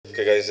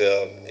Okay guys,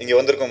 இங்கே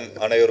வந்திருக்கும்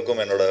அனைவருக்கும்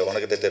என்னோட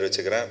வணக்கத்தை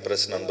தெரிவிச்சுக்கிறேன்.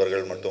 ப்ரெஸ்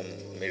நண்பர்கள் மற்றும்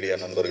மீடியா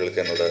நண்பர்களுக்கு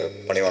என்னோட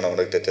பணிவான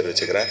வணக்கத்தை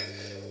தெரிவிச்சுக்கிறேன்.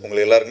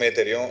 உங்களுக்கு எல்லாருக்குமே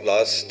தெரியும்,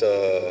 லாஸ்ட்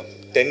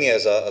 10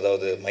 இயர்ஸாக,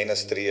 அதாவது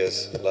 -3 இயர்ஸ்,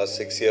 லாஸ்ட்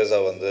 6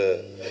 இயர்ஸாக வந்து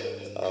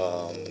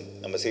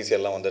நம்ம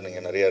சிசிஎல்லாம் வந்து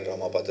நீங்கள் நிறைய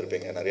ட்ராமா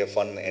பார்த்துருப்பீங்க, நிறைய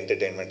ஃபன்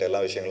என்டர்டெயின்மெண்ட்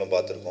எல்லா விஷயங்களும்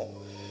பார்த்துருக்கோம்.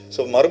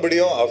 ஸோ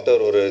மறுபடியும்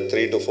ஆஃப்டர் ஒரு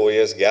 3 to 4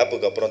 இயர்ஸ்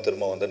கேப்புக்கு அப்புறம்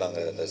திரும்ப வந்து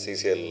நாங்கள் இந்த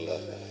சிசிஎல்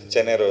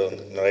சென்னை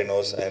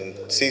ரைனோஸ் அண்ட்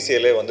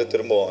சிசிஎல்லே வந்து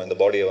திரும்பவும் இந்த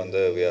பாடியை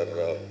வந்து வி ஆர்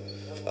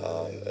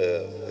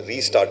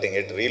ரீஸ்டார்டிங்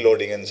இட்,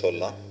 ரீலோடிங்னு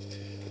சொல்லலாம்.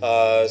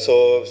 ஸோ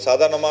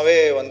சாதாரணமாகவே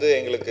வந்து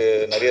எங்களுக்கு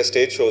நிறைய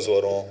ஸ்டேஜ் ஷோஸ்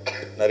வரும்,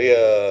 நிறைய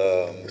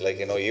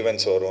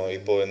ஈவெண்ட்ஸ் வரும்.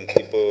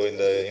 இப்போது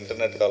இந்த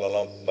இன்டர்நெட்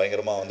காலம்லாம்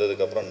பயங்கரமாக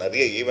வந்ததுக்கப்புறம்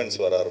நிறைய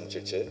ஈவெண்ட்ஸ் வர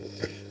ஆரம்பிச்சிடுச்சு.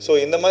 ஸோ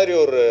இந்த மாதிரி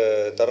ஒரு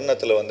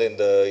தருணத்தில் வந்து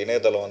இந்த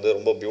இணையதளம் வந்து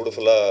ரொம்ப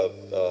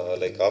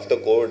பியூட்டிஃபுல்லாக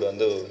ஆஃப்டர் கோவிட்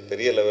வந்து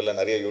பெரிய லெவலில்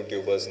நிறைய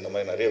யூடியூபர்ஸ் இந்த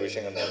மாதிரி நிறைய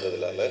விஷயங்கள்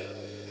வந்ததுனால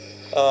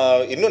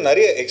இன்னும்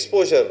நிறைய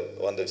எக்ஸ்போஷர்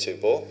வந்துடுச்சு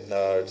இப்போது.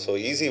 ஸோ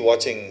ஈஸி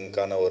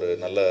வாட்சிங்க்கான ஒரு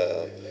நல்ல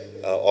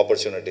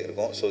ஆப்பர்ச்சுனிட்டி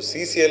இருக்கும். ஸோ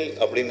சிசிஎல்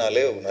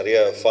அப்படின்னாலே நிறைய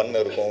ஃபன்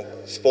இருக்கும்,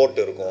 ஸ்போர்ட்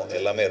இருக்கும்,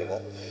 எல்லாமே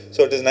இருக்கும். So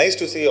it is nice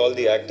to C all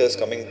the actors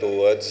coming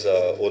towards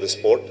ஒரு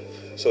ஸ்போர்ட்.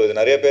 ஸோ இது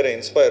நிறைய பேரை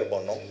இன்ஸ்பயர்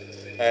பண்ணோம்.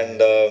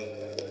 அண்ட்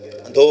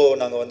தோ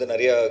நாங்கள் வந்து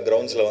நிறைய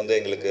கிரவுண்ட்ஸில் வந்து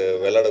எங்களுக்கு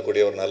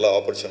விளையாடக்கூடிய ஒரு நல்ல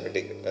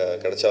ஆப்பர்ச்சுனிட்டி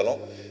கிடைச்சாலும்,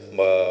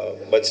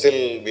 but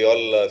still we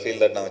all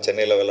feel that நாங்கள்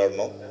சென்னையில்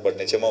விளையாடணும். பட்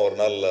நிச்சயமாக ஒரு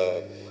நாள்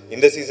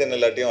இந்த சீசன்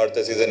இல்லாட்டியும்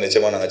அடுத்த சீசன்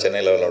நிச்சயமாக நாங்கள்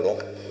சென்னையில்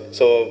விளையாடுவோம்.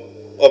 ஸோ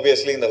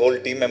ஆப்வியஸ்லி இந்த ஹோல்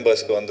டீம்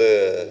மெம்பர்ஸ்க்கு வந்து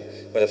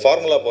கொஞ்சம்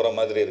ஃபார்முலா போகிற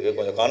மாதிரி இருக்குது,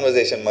 கொஞ்சம்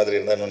கான்வர்சேஷன் மாதிரி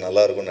இருந்தால் இன்னும்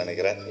நல்லா இருக்கும்னு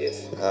நினைக்கிறேன்.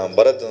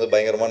 பரத் வந்து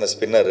பயங்கரமான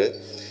ஸ்பின்னரு.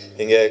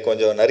 இங்கே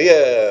கொஞ்சம் நிறைய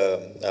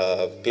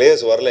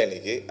பிளேயர்ஸ் வரல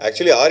இன்றைக்கி.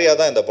 ஆக்சுவலி ஆர்யா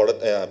தான் இந்த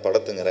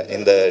படத்துங்கிறேன்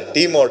இந்த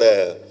டீமோட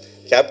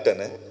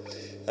கேப்டனு.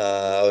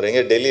 அவர்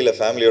எங்கே டெல்லியில்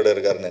ஃபேமிலியோடு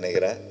இருக்காருன்னு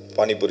நினைக்கிறேன்,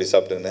 பானிபூரி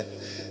சாப்பிட்டுன்னு.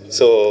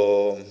 ஸோ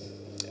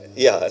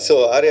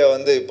ஆர்யா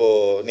வந்து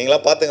இப்போது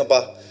நீங்களாம்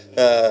பார்த்துங்கப்பா,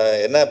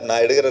 என்ன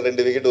நான் எடுக்கிற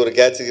 2 விக்கெட் ஒரு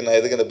கேட்சுக்கு நான்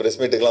எதுக்கு இந்த ப்ரெஸ்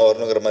மீட்டுக்கெலாம்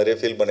வரணுங்கிற மாதிரியே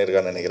ஃபீல்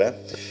பண்ணியிருக்கான்னு நினைக்கிறேன்.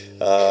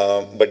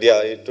 பட்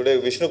டுடே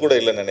விஷ்ணு கூட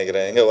இல்லைன்னு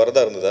நினைக்கிறேன். எங்கே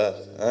வரதா இருந்ததா?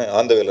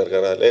 ஆந்தவேல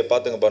இருக்காரா?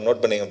 பார்த்துங்கப்பா,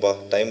 நோட் பண்ணிங்கப்பா,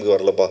 டைமுக்கு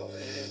வரலப்பா.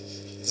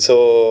 So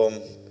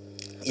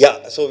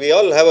we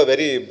all have a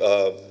very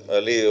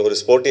ஒரு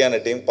ஸ்போர்ட்டியான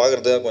டீம்.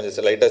 பார்க்குறதுக்கு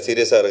கொஞ்சம் லைட்டாக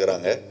சீரியஸாக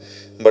இருக்கிறாங்க.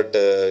 பட்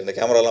இந்த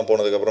கேமராலாம்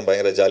போனதுக்கப்புறம்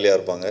பயங்கர ஜாலியாக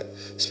இருப்பாங்க.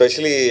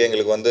 ஸ்பெஷலி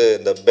எங்களுக்கு வந்து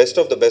இந்த பெஸ்ட்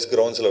ஆஃப் த பெஸ்ட்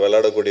கிரவுண்ட்ஸில்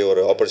விளையாடக்கூடிய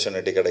ஒரு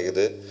ஆப்பர்ச்சுனிட்டி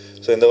கிடைக்குது.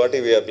 ஸோ இந்த வாட்டி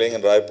we are playing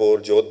in Raipur,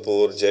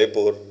 Jodhpur,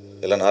 Jaipur,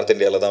 எல்லாம் நார்த்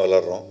இந்தியாவில் தான்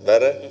விளாட்றோம்.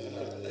 வேறு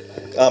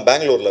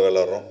பெங்களூரில்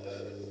விளாட்றோம்.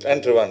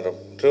 அண்ட்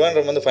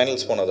ட்ரிவாண்ட்ரம் வந்து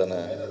ஃபைனல்ஸ் போனது தானே,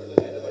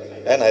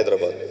 அண்ட்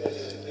ஹைதராபாத்.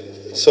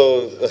 ஸோ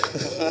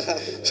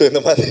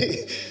இந்த மாதிரி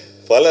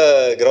பல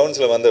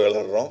கிரவுண்ட்ஸில் வந்து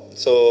விளாட்றோம்.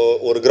 ஸோ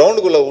ஒரு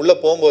கிரவுண்டுக்குள்ளே உள்ளே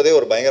போகும்போதே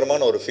ஒரு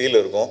பயங்கரமான ஒரு ஃபீல்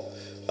இருக்கும்.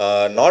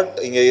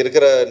 இங்கே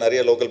இருக்கிற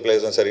நிறைய லோக்கல்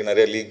பிளேயர்ஸும் சரி,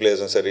 நிறைய லீக்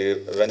பிளேயர்ஸும் சரி,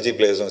 ரஞ்சி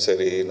பிளேயர்ஸும்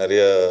சரி,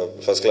 நிறைய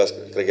ஃபஸ்ட் கிளாஸ்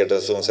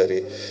கிரிக்கெட்டர்ஸும் சரி,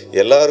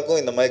 எல்லாருக்கும்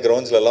இந்த மாதிரி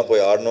கிரவுண்ட்ஸ்லலாம்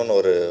போய் ஆடணுன்னு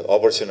ஒரு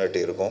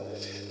ஆப்பர்ச்சுனிட்டி இருக்கும்.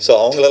 ஸோ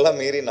அவங்களெல்லாம்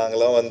மீறி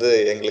நாங்களாம் வந்து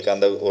எங்களுக்கு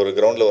அந்த ஒரு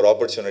கிரவுண்டில் ஒரு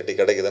ஆப்பர்ச்சுனிட்டி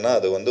கிடைக்குதுன்னா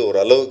அது வந்து ஒரு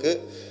அளவுக்கு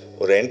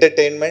ஒரு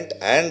entertainment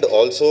and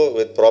also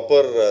with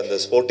proper அந்த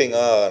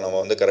ஸ்போர்ட்டிங்காக நம்ம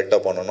வந்து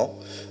கரெக்டாக பண்ணணும்.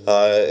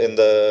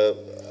 இந்த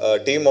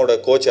டீமோட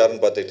கோச்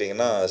யாருன்னு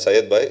பார்த்துக்கிட்டிங்கன்னா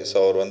சையத் பாய். ஸோ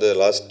அவர் வந்து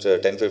லாஸ்ட்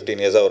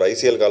 10-15 இயர்ஸாக அவர்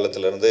ஐசிஎல்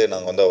காலத்துலேருந்து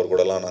நாங்கள் வந்து அவர்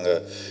கூடலாம்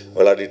நாங்கள்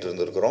விளையாடிட்டு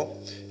இருந்திருக்கிறோம்.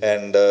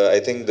 And I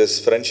think this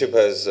friendship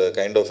has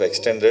kind of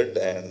extended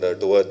and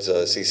towards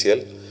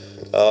CCL.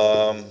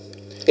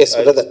 Yes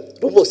brother,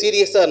 ரொம்ப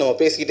சீரியஸாக நம்ம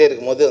பேசிக்கிட்டே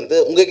இருக்கும்போது வந்து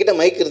உங்ககிட்ட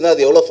மைக் இருந்தால்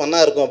அது எவ்வளோ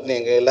ஃபன்னாக இருக்கும் அப்படின்னு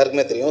எங்கள்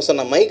எல்லாருக்குமே தெரியும். ஸோ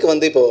நான் மைக்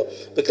வந்து இப்போது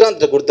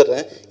விக்ராந்த்கிட்ட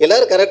கொடுத்துட்றேன்.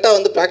 எல்லோரும் கரெக்டாக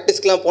வந்து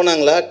ப்ராக்டிஸ்க்குலாம்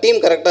போனாங்களா,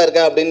 டீம் கரெக்டாக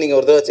இருக்கா அப்படின்னு நீங்கள்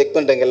ஒரு தடவை செக்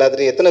பண்ணுறீங்க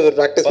எல்லாத்தையும். எத்தனை பேர்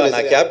ப்ராக்டிஸ்?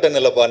 நான் கேப்டன்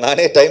இல்லைப்பா,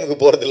 நானே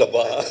டைமுக்கு போகிறது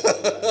இல்லைப்பா.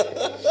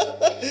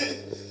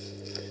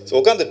 ஸோ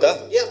உட்காந்துட்டா?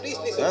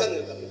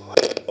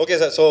 Okay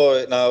sir. ஸோ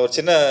நான் ஒரு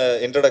சின்ன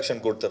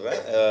இன்ட்ரடக்ஷன் கொடுத்துட்றேன்.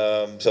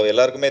 ஸோ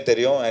எல்லாருக்குமே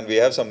தெரியும் and we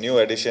have some new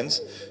editions.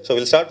 So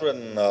will start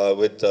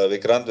with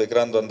Vikrant.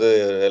 Vikrant வந்து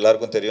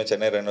எல்லாருக்கும் தெரியும்,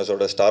 சென்னை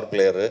ரைனோஸோட ஸ்டார்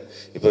பிளேயரு.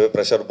 இப்போவே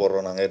ப்ரெஷர்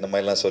போடுறோம் நாங்கள் இந்த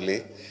மாதிரிலாம் சொல்லி.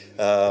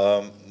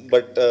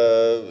 But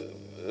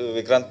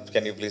Vikrant,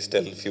 can you please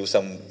tell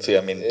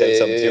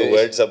few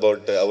words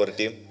about our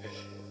team?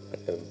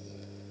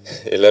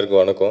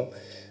 எல்லாருக்கும் வணக்கம்.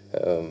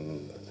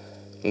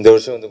 இந்த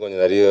வருஷம் வந்து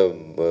கொஞ்சம் நிறைய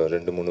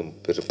 2-3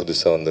 பேர்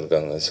புதுசாக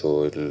வந்திருக்காங்க. ஸோ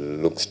இட்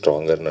லுக்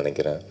ஸ்ட்ராங்கர்னு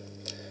நினைக்கிறேன்.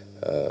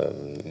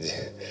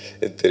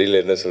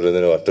 தெரியல என்ன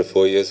சொல்கிறதுன்னு. ஆஃப்டர்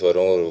 4 இயர்ஸ்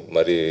வரும். ஒரு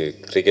மாதிரி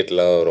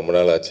கிரிக்கெட்லாம் ரொம்ப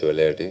நாள் ஆச்சு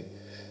விளையாடி.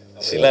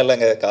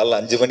 இல்லைங்க, காலைல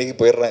 5 மணிக்கு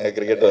போயிடுறாங்க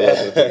கிரிக்கெட்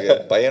விளையாடுறதுக்கு,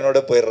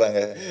 பையனோட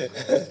போயிடுறாங்க.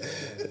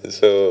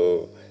 ஸோ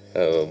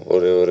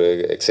ஒரு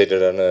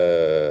எக்ஸைட்டடான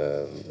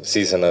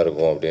சீசனாக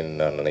இருக்கும்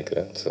அப்படின்னு நான்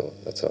நினைக்கிறேன். So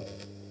that's all.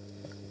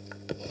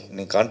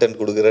 நீ கான்டென்ட்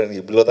கொடுக்குற, நீ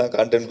இவ்வளோ தான்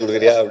கான்டென்ட்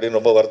கொடுக்குறியா அப்படின்னு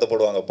ரொம்ப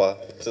வருத்தப்படுவாங்கப்பா.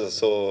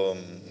 ஸோ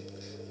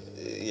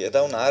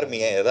ஏதாவது ஒன்று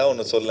ஆர்மிங்க, ஏதாவது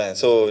ஒன்று சொல்ல.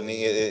 ஸோ நீ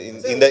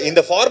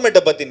இந்த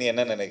ஃபார்மேட்டை பற்றி நீ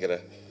என்ன நினைக்கிற?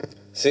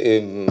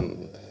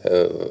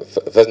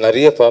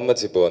 நிறைய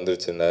ஃபார்மேட்ஸ் இப்போ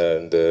வந்துருச்சு.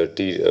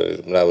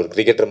 நான் ஒரு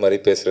கிரிக்கெட்டர் மாதிரி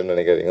பேசுகிறேன்னு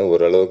நினைக்காதீங்க.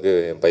 ஓரளவுக்கு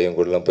என் பையன்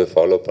கூடலாம் போய்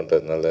ஃபாலோ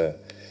பண்ணுறதுனால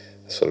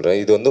சொல்கிறேன்.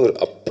 இது வந்து ஒரு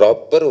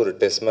ப்ராப்பர் ஒரு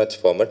டெஸ்ட் மேட்ச்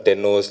ஃபார்மேட்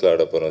 10 ஓவர்ஸில்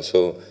ஆட போகிறோம்.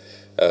 ஸோ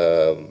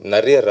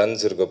நிறைய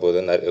ரன்ஸ் இருக்க போது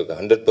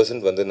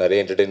 100% வந்து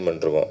நிறைய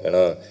என்டர்டெயின்மெண்ட் இருக்கும்.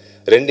 ஏன்னா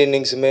 2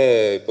 இன்னிங்ஸுமே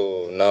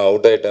இப்போது நான்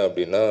அவுட் ஆகிட்டேன்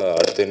அப்படின்னா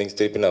அடுத்த இன்னிங்ஸ்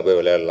திருப்பி நான் போய்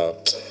விளையாடலாம்.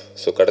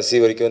 ஸோ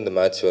கடைசி வரைக்கும் இந்த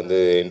மேட்ச் வந்து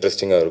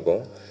இன்ட்ரெஸ்டிங்காக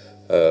இருக்கும்.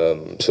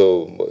 ஸோ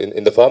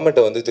இந்த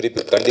ஃபார்மேட்டை வந்து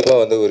திருப்பி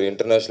கண்டிப்பாக வந்து ஒரு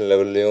இன்டர்நேஷ்னல்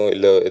லெவல்லையும்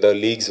இல்லை ஏதாவது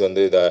லீக்ஸ்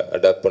வந்து இதை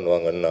அடாப்ட்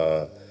பண்ணுவாங்கன்னு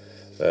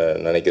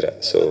நான் நினைக்கிறேன்.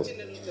 ஸோ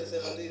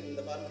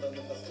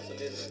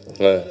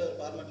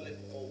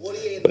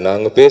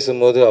நாங்கள்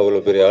பேசும்போது அவ்வளோ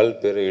பெரிய ஆள்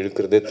பேர்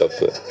இழுக்கிறதே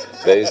தப்பு.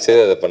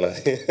 தயவுசெய்து அதை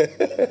பண்ணாதீங்க.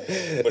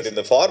 பட்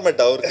இந்த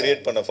ஃபார்மேட் அவர்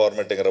கிரியேட் பண்ண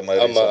ஃபார்மேட்டுங்கிற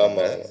மாதிரி. ஆமாம்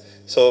ஆமாம்.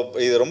 ஸோ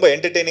இது ரொம்ப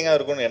என்டர்டெய்னிங்காக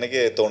இருக்கும்னு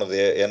எனக்கே தோணுது.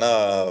 ஏன்னா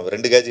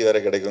 2 கேஜி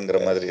வேறு கிடைக்குங்கிற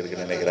மாதிரி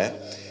இருக்குன்னு நினைக்கிறேன்.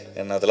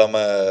 ஏன்னா அது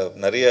இல்லாமல்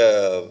நிறைய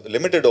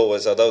லிமிட்டட்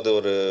ஓவர்ஸ், அதாவது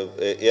ஒரு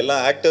எல்லா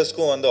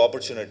ஆக்டர்ஸ்க்கும் வந்து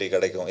ஆப்பர்ச்சுனிட்டி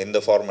கிடைக்கும் இந்த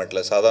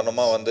ஃபார்மேட்டில்.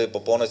 சாதாரணமாக வந்து இப்போ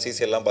போன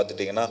சிசிஎல்லாம்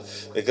பார்த்துட்டிங்கன்னா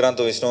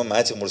விக்ராந்த் விஷ்ணு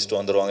மேட்ச் முடிச்சுட்டு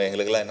வந்துடுவாங்க.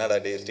 எங்களுக்குலாம் என்னடா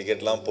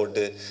டிக்கெட்லாம்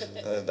போட்டு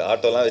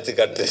ஆட்டோலாம் வச்சு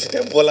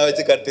டெம்போலாம்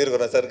வச்சு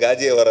கட்டியிருக்கிறோம் சார்,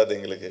 காஜியே வராது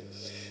எங்களுக்கு.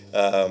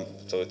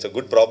 So it's a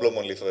good problem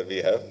only for we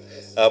have.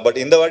 But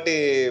இந்த வாட்டி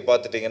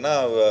பார்த்துட்டிங்கன்னா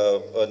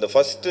இந்த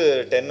ஃபஸ்ட்டு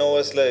 10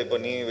 ஓவர்ஸில் இப்போ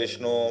நீ,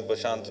 விஷ்ணு,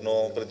 பிரசாந்த்னு,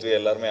 பிருத்வி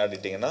எல்லாருமே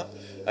ஆடிட்டிங்கன்னா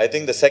I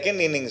think the second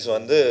innings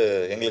வந்து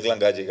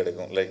எங்களுக்கெல்லாம் காஜி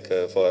கிடைக்கும். Like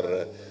for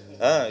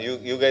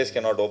you guys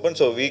can not open,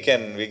 so we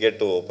get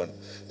to open.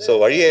 So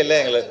வழியே இல்லை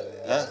எங்களை.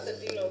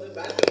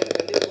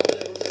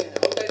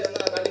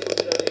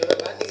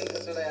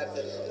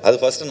 அது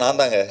ஃபஸ்ட்டு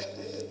நான் தாங்க.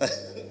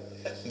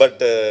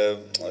 But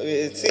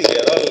see we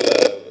are all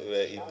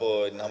இப்போ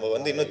நம்ம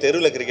வந்து இன்னும்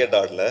தெருவில் cricket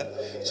ஆடல.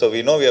 So we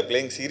know we are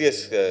playing serious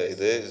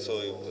இது. ஸோ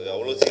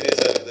அவ்வளோ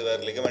சீரியஸாக இருக்குது.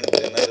 வேறு லிகமெண்ட்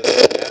என்னது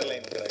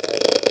ஏர்லைன்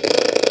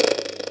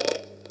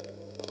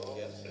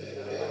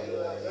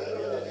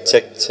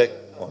செக்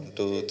 1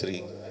 2 3.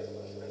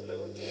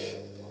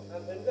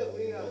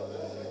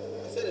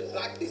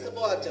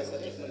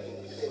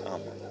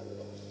 ஆமாம்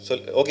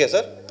சொல். ஓகே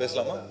சார்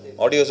பேசலாமா?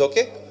 Audios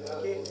okay?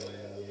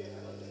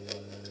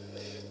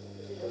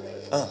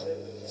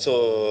 ஸோ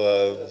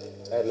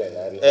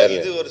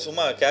இது ஒரு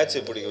சும்மா கேட்ச்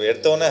பிடிக்கும்.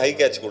 எடுத்தோடனே ஹை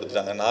கேட்ச்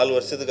கொடுத்துட்டாங்க. 4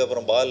 வருஷத்துக்கு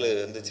அப்புறம் பால்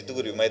வந்து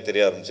சிட்டுக்குருவி மாதிரி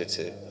தெரிய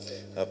ஆரம்பிச்சிச்சு.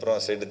 அப்புறம்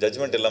சைடு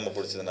ஜட்ஜ்மெண்ட் இல்லாமல்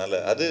பிடிச்சதுனால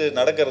அது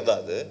நடக்கிறது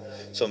தான் அது.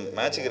 ஸோ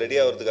மேட்சுக்கு ரெடி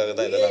ஆகிறதுக்காக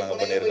தான் இதெல்லாம்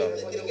நாங்கள் பண்ணியிருக்கோம்.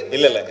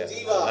 இல்லைங்க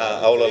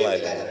அவ்வளோலாம்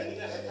இல்லைங்க,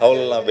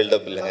 அவ்வளோலாம்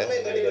பில்டப் இல்லைங்க.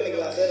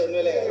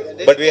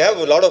 But we have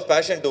lot of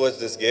fashion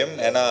towards this game.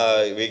 ஏன்னா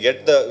we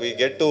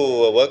get to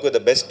work with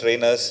the best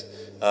trainers,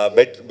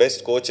 best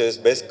coaches,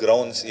 best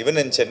grounds. even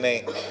in Chennai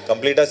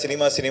கம்ப்ளீட்டாக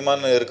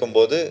சினிமான்னு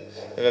இருக்கும்போது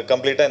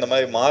கம்ப்ளீட்டாக இந்த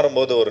மாதிரி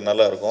மாறும்போது ஒரு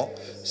நல்லா இருக்கும்.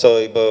 ஸோ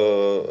இப்போ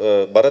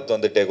பரத்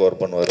வந்து டேக்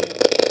ஓவர் பண்ணுவார்.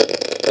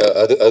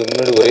 அதுக்கு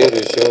முன்னாடி ஒரே ஒரு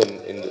விஷயம்,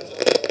 இந்த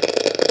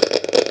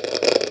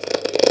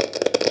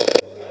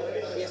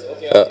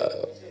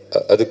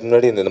அதுக்கு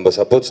முன்னாடி இந்த நம்ம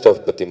சப்போர்ட்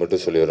ஸ்டாஃப் பற்றி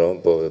மட்டும் சொல்லிடுறோம்.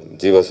 இப்போது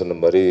ஜீவா சொன்ன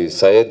மாதிரி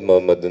சையத்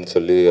முகமதுன்னு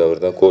சொல்லி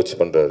அவர் தான் கோச்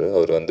பண்ணுறாரு.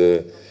 அவர் வந்து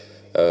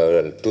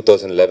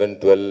 2011,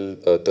 12,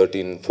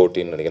 13,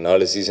 14 நினைக்கிறேன்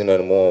 4 சீசன்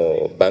என்னமோ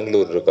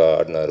பெங்களூர்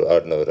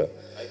ஆடினவர்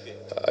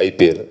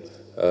ஐபிஎல்.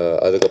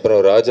 அதுக்கப்புறம்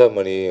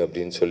ராஜாமணி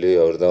அப்படின்னு சொல்லி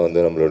அவர் தான்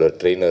வந்து நம்மளோட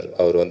ட்ரெயினர்.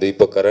 அவர் வந்து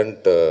இப்போ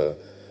current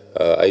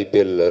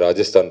IPL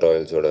Rajasthan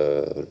ராயல்ஸோட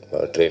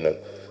trainer.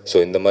 So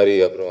இந்த மாதிரி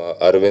அப்புறம்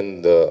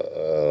அரவிந்த்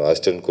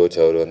அசிஸ்டன்ட் கோச்,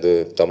 அவர் வந்து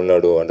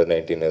தமிழ்நாடு அண்டர்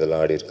 19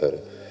 இதெல்லாம் ஆடி இருக்காரு.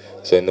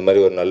 ஸோ இந்த மாதிரி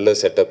ஒரு நல்ல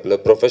செட்டப்பில்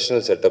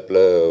ப்ரொஃபஷ்னல்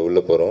செட்டப்பில்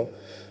உள்ளே போகிறோம்.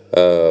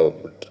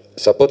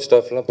 சப்போர்ட்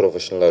ஸ்டாஃப்லாம்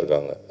ப்ரொஃபஷ்னலாக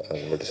இருக்காங்க,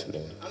 அது மட்டும்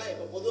சொல்லுங்கள். ஆனால்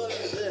இப்போ பொதுவாக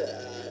வந்து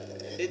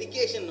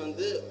டெடிகேஷன்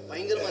வந்து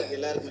பயங்கரமாக இருக்குது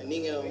எல்லாருக்குமே.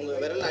 நீங்கள் உங்கள்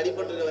விரல்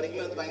அடிபட்டுருக்க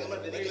வரைக்கும் வந்து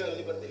பயங்கரமாக டெடிகேஷன்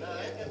வெளிப்படுத்துறீங்க.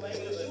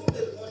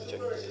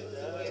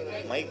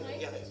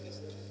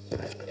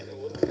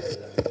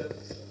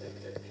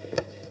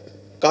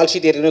 கால்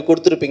ஷீட் ஏற்கனவே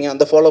கொடுத்துருப்பீங்க,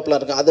 அந்த ஃபாலோப்லாம்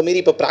இருக்குது. அதேமாரி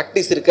இப்போ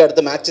ப்ராக்டிஸ் இருக்குது,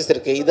 அடுத்த மேட்சஸ்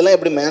இருக்குது. இதெல்லாம்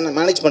எப்படி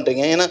மேனேஜ்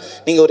பண்ணுறீங்க? ஏன்னா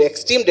நீங்கள் ஒரு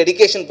எக்ஸ்ட்ரீம்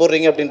டெடிகேஷன்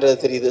போடுறீங்க அப்படின்றது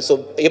தெரியுது. ஸோ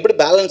எப்படி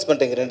பேலன்ஸ்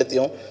பண்ணுறீங்க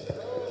ரெண்டுத்தையும்?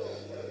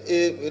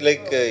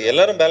 லைக்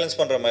எல்லோரும் பேலன்ஸ்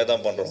பண்ணுற மாதிரி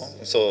தான் பண்ணுறோம்.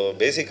 ஸோ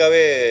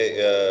பேசிக்காகவே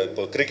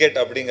இப்போ கிரிக்கெட்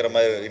அப்படிங்கிற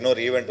மாதிரி இன்னொரு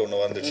ஈவெண்ட்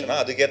ஒன்று வந்துச்சுன்னா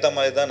அதுக்கேற்ற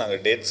மாதிரி தான்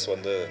நாங்கள் டேட்ஸ்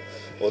வந்து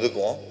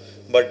ஒதுக்குவோம்.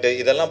 பட்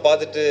இதெல்லாம்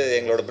பார்த்துட்டு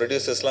எங்களோட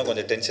ப்ரொடியூசர்ஸ்லாம்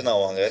கொஞ்சம் டென்ஷன்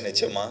ஆவாங்க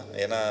நிச்சயமாக.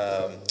 ஏன்னா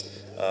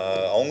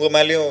அவங்க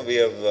மேலேயும்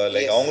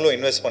லைக் அவங்களும்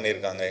இன்வெஸ்ட்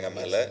பண்ணியிருக்காங்க எங்கள்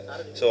மேலே.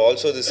 So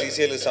also the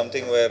CCL is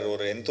something வேர்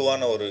ஒரு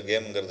எந்துவான ஒரு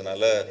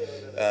கேமுங்கிறதுனால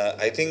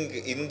ஐ திங்க்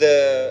இந்த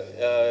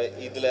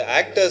இதில்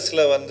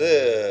ஆக்டர்ஸில் வந்து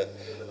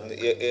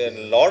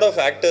லாட் ஆஃப்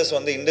ஆக்டர்ஸ்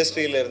வந்து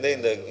இண்டஸ்ட்ரியிலேருந்தே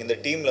இந்த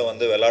டீமில்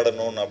வந்து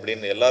விளையாடணும்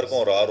அப்படின்னு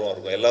எல்லாருக்கும் ஒரு ஆர்வம்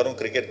இருக்கும். எல்லோரும்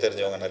கிரிக்கெட்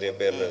தெரிஞ்சவங்க நிறைய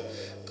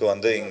பேருக்கு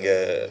வந்து இங்கே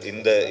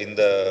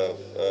இந்த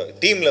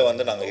டீமில்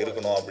வந்து நாங்கள்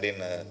இருக்கணும்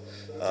அப்படின்னு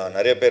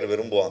நிறைய பேர்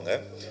விரும்புவாங்க.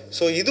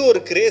 ஸோ இது ஒரு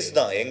கிரேஸ்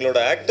தான் எங்களோட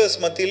ஆக்டர்ஸ்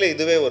மத்தியில்.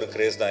 இதுவே ஒரு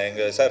கிரேஸ் தான்.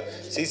 எங்கள் சார்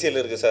சிசிஎல்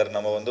இருக்குது சார்,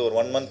 நம்ம வந்து ஒரு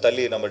 1 மந்த்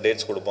தள்ளி நம்ம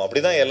டேட்ஸ் கொடுப்போம்.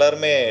 அப்படி தான்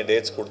எல்லாருமே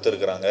டேட்ஸ்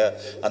கொடுத்துருக்குறாங்க.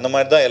 அந்த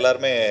மாதிரி தான்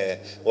எல்லாருமே.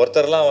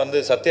 ஒருத்தர்லாம் வந்து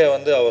சத்யா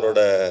வந்து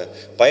அவரோட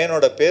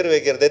பையனோட பேர்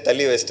வைக்கிறதே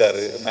தள்ளி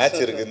வச்சிட்டாரு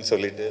மேட்ச் இருக்குதுன்னு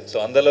சொல்லிட்டு. ஸோ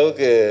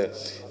அந்தளவுக்கு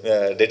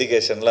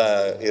டெடிகேஷன்லாம்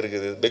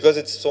இருக்குது. Because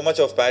it's so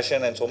much of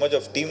passion and so much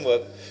of team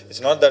work.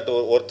 It's not that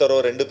ஒருத்தரோ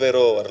 2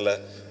 பேரோ வரல,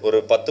 ஒரு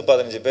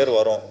 10-15 பேர்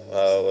வரோம்.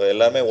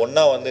 எல்லாமே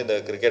ஒன்றா வந்து இந்த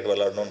கிரிக்கெட்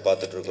விளையாடணும்னு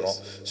பார்த்துட்ருக்குறோம்.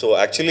 ஸோ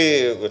ஆக்சுவலி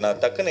நான்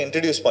டக்குன்னு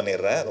இன்ட்ரடியூஸ்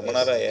பண்ணிடுறேன், ரொம்ப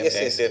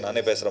நேரம்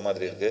நானே பேசுகிற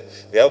மாதிரி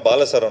இருக்குது.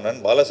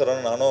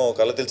 பாலசரவணன் நானும்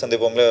களத்தில்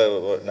சந்திப்போம்ல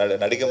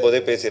நடிக்கும்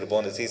போதே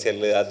பேசியிருப்போம். இந்த CCL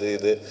அது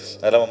இது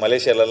அதெல்லாம்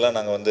மலேசியாலெல்லாம்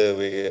நாங்கள் வந்து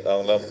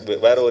அவங்களாம்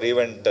வேற ஒரு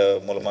ஈவெண்ட்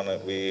மூலமாக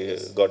வி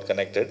காட்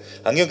கனெக்டட்.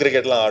 அங்கேயும்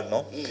கிரிக்கெட்லாம்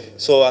ஆடினோம்.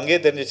 ஸோ அங்கேயே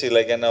தெரிஞ்சிச்சு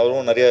லைக் என்ன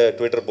அவரும் நிறைய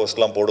ட்விட்டர்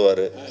போஸ்ட்லாம்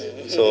போடுவார்.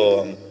 ஸோ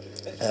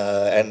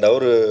அண்ட்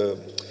அவர்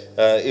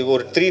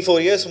ஒரு 3-4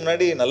 இயர்ஸ்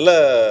முன்னாடி நல்ல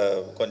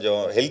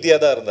கொஞ்சம் ஹெல்த்தியாக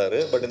தான் இருந்தார்.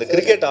 பட் இந்த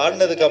கிரிக்கெட்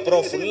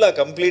ஆடினதுக்கப்புறம் ஃபுல்லாக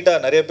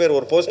கம்ப்ளீட்டாக நிறைய பேர்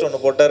ஒரு போஸ்ட் ஒன்று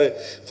போட்டார்,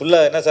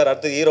 ஃபுல்லாக என்ன சார்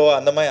அடுத்து ஹீரோவா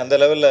அந்த மாதிரி அந்த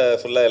லெவலில்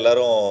ஃபுல்லாக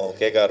எல்லோரும்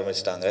கேட்க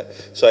ஆரம்பிச்சிட்டாங்க.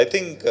 So I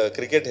think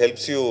cricket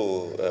helps you,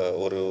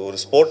 ஒரு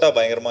ஸ்போர்ட்டாக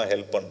பயங்கரமாக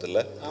ஹெல்ப்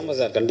பண்ணுதில்ல? ஆமாம்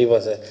சார்,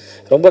 கண்டிப்பாக சார்.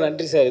 ரொம்ப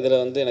நன்றி சார்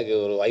இதில் வந்து எனக்கு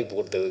ஒரு வாய்ப்பு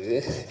கொடுத்ததுக்கு.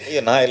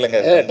 ஐயோ நான்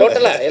இல்லைங்க,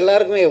 டோட்டலாக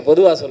எல்லாருக்குமே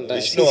பொதுவாக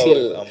சொல்கிறேன்.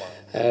 CCL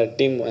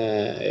டீம்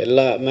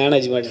எல்லா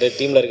மேனேஜ்மெண்ட்டு,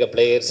 டீமில் இருக்க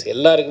பிளேயர்ஸ்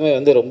எல்லாருக்குமே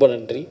வந்து ரொம்ப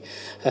நன்றி.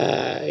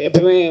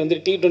 எப்பவுமே வந்து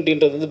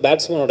T20ன்றது வந்து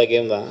பேட்ஸ்மேனோட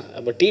கேம் தான்.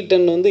 அப்போ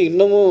T10 வந்து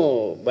இன்னமும்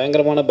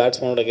பயங்கரமான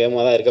பேட்ஸ்மேனோட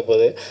கேமாக தான் இருக்க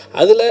போகுது.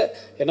 அதில்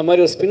என்ன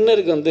மாதிரி ஒரு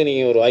ஸ்பின்னருக்கு வந்து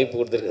நீங்கள் ஒரு வாய்ப்பு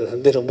கொடுத்துருக்கிறது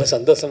வந்து ரொம்ப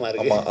சந்தோஷமாக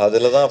இருக்குது.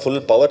 அதில் தான் ஃபுல்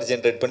பவர்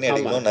ஜென்ரேட் பண்ணி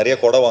அடிக்கணும், நிறைய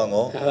கொடை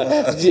வாங்கும்.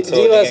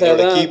 ஜீவா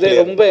சார் தான் வந்து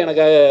ரொம்ப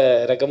எனக்காக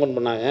ரெக்கமெண்ட்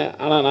பண்ணாங்க.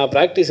 ஆனால் நான்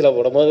ப்ராக்டிஸில்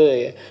போடும்போது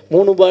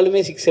 3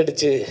 பாலுமே 6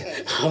 அடிச்சு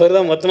அவர்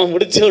தான் மொத்தமாக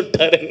முடிச்சு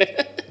விட்டாருன்னு.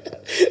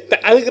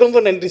 அதுக்கு ரொம்ப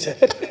நன்றி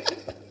சார்.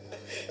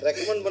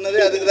 ரெக்கமெண்ட்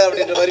பண்ணதே அதுக்கு தான்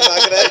அப்படின்ற மாதிரி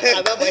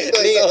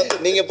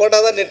பார்க்குறேன். நீங்கள்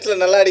போட்டால் தான்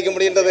நெட்டில் நல்லா அடிக்க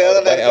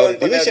முடியுன்றதுக்காக. அவர்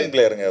டிவிஷன்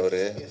பிளேயருங்க, அவர்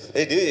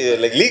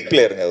லைக் லீக்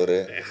பிளேயருங்க. அவர்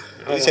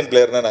டிவிஷன்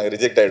பிளேயர்னால் நாங்கள்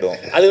ரிஜெக்ட்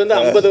ஆகிடுவோம். அது வந்து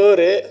 50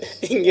 ஓவர்,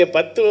 இங்கே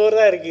 10 ஓவர்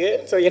தான் இருக்குது.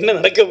 ஸோ என்ன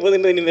நடக்க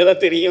போகுதுன்னு இனிமேல்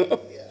தான் தெரியும்.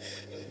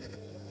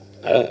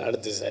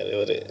 அடுத்து சார்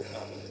இவர்.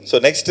 So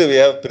next we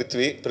have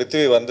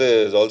Prithvi வந்து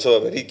is also a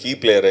very key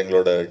player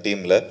எங்களோட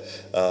டீமில்.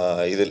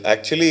 இது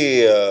ஆக்சுவலி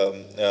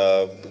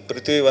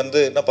பிருத்வி வந்து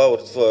என்னப்பா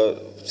ஒரு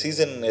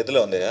சீசன் எதில்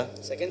வந்தையா?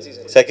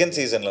 செகண்ட்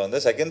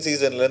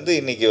சீசன்லேருந்து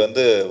இன்றைக்கி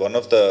வந்து one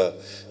of the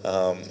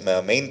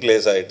main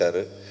players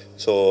ஆகிட்டார்.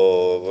 So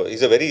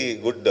is a very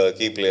good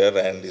key player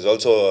and is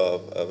also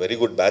a very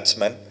good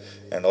batsman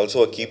and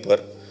also a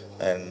keeper.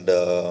 And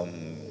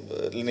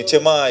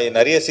நிச்சயமாக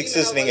நிறைய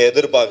 6s நீங்கள்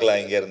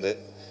எதிர்பார்க்கலாம் இங்கேருந்து.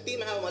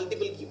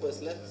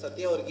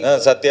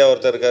 சத்யா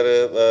ஒருத்தர் இருக்கார்,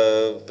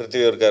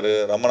 பிருத்வி இருக்கார்,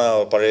 ரமணா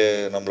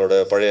நம்மளோட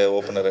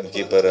ஓப்பனர் அண்ட்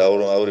கீப்பர்.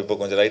 அவர் இப்போ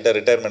கொஞ்சம் லைட்டாக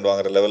ரிட்டையர்மெண்ட்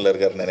வாங்குற லெவலில்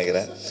இருக்காருன்னு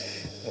நினைக்கிறேன்.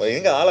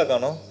 எங்கே ஆளை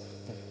காணோம்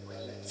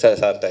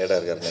சார் டயர்டாக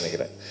இருக்காருன்னு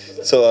நினைக்கிறேன்.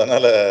 ஸோ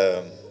அதனால்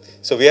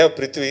we have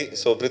Prithvi.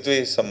 So Prithvi,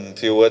 some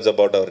few words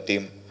about our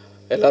team.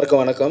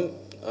 எல்லாருக்கும் வணக்கம்.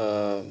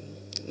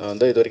 நான்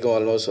வந்து இது வரைக்கும்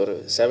ஆல்மோஸ்ட் ஒரு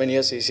 7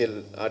 இயர்ஸ் CCL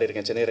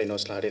ஆடிருக்கேன், சென்னை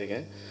ரைனோஸில்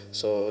ஆடிருக்கேன்.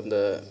 ஸோ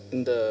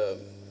இந்த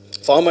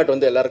ஃபார்மேட்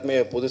வந்து எல்லாருக்குமே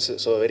புதுசு.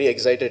 So very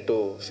excited to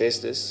face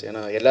this.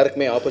 ஏன்னா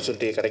எல்லாருக்குமே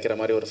ஆப்பர்ச்சுனிட்டி கிடைக்கிற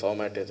மாதிரி ஒரு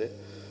ஃபார்மேட் இது.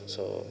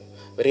 So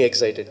very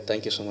excited.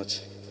 Thank you so much.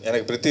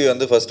 எனக்கு பிருத்வி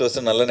வந்து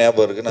ஃபஸ்ட்டு நல்ல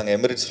ஞாபகம் இருக்குது. நாங்கள்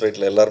எமிரேட்ஸ்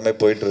ஃப்ளைட்டில் எல்லாருமே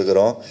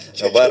போயிட்டுருக்குறோம்.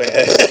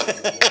 பாருங்கள்,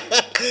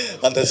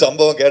 அந்த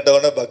சம்பவம்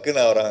கேட்டவுடனே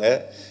பக்குன்னு ஆகிறாங்க.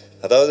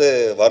 அதாவது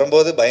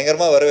வரும்போது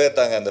பயங்கரமாக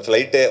வரவேற்றாங்க அந்த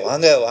ஃப்ளைட்டே.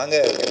 வாங்க வாங்க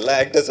எல்லா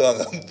ஆக்டர்ஸும்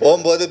வாங்க,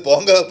 போகும்போது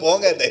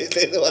போங்க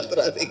தயவுசெய்து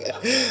வந்துடாதீங்க.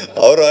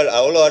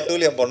 அவ்வளோ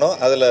அட்டூழியம் பண்ணோம்.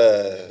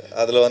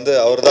 அதில் வந்து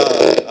அவர் தான்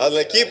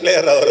அதில் கீ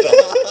பிளேயர். அவர் தான்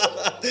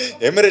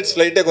எமிரேட்ஸ்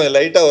ஃப்ளைட்டே கொஞ்சம்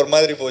லைட்டாக ஒரு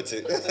மாதிரி போச்சு.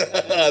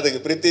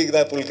 அதுக்கு பிருத்திக்கு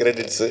தான் full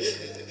credits.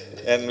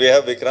 And we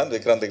have Vikrant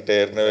கிட்ட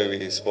ஏற்கனவே we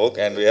spoke.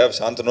 And we have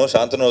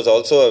Shantanu is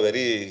also a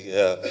very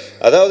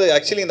அதாவது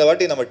ஆக்சுவலி இந்த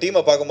வாட்டி நம்ம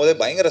டீமை பார்க்கும்போதே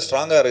பயங்கர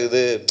ஸ்ட்ராங்காக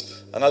இருக்குது.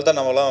 அதனால தான்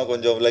நம்மலாம்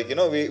கொஞ்சம் like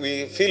you know we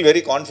feel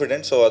very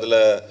confident. So அதில்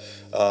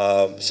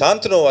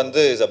Shantanu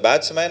வந்து is a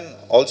batsman,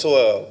 also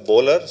a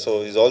bowler. So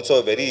is also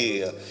a very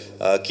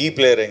key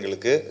player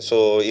எங்களுக்கு. ஸோ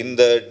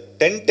இந்த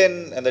 10-10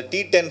 அந்த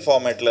T10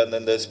 ஃபார்மேட்டில்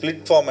இந்த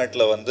ஸ்பிளிட்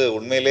ஃபார்மேட்டில் வந்து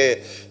உண்மையிலே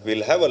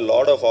will have a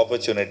lot of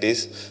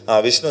opportunities.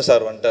 Vishnu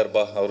sir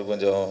வந்துட்டார்ப்பா, அவர்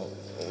கொஞ்சம்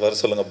வர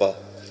சொல்லுங்கப்பா.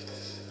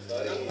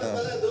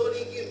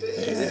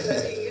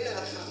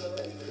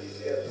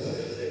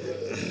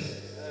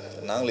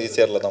 நாங்களும்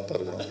ஈஸியாரில் தான்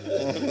பார்க்குறோம்.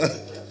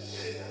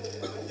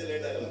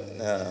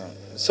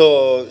 So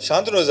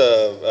Shantanu is a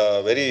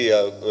very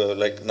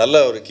like நல்ல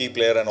ஒரு key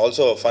player and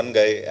also fun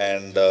guy.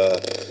 And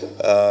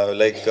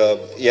like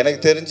எனக்கு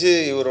தெரிஞ்சு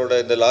இவரோட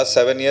இந்த லாஸ்ட்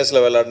 7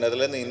 இயர்ஸில்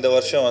விளையாடினதுலேருந்து இந்த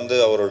வருஷம் வந்து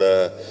அவரோட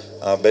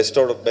பெஸ்ட்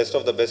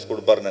ஆஃப் த பெஸ்ட்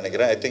கொடுப்பாருன்னு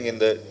நினைக்கிறேன். ஐ திங்க்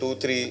இந்த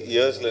 2-3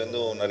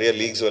 இயர்ஸ்லேருந்தும் நிறைய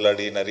லீக்ஸ்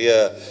விளையாடி நிறைய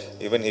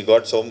even he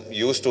got so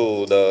use to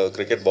the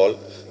cricket ball.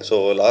 So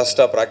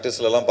லாஸ்ட்டாக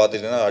ப்ராக்டிஸ்லலாம்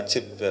பார்த்துட்டிங்கன்னா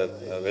அடிச்சு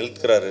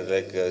வெளுத்துக்கிறாரு,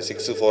 லைக்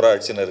 6-4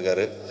 அடிச்சுன்னு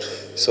இருக்காரு.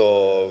 So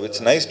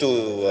it's nice to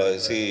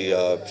C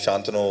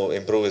Shantanu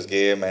improve his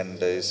game and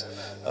his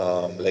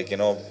like you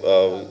know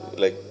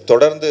like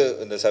தொடர்ந்து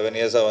இந்த 7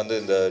 இயர்ஸாக வந்து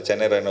இந்த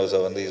சென்னை ரைனோஸை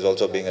வந்து is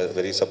also being a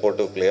very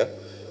supportive player.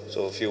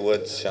 So few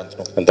words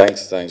Shantanu.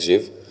 Thanks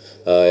Jeev.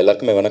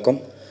 எல்லாருக்குமே வணக்கம்.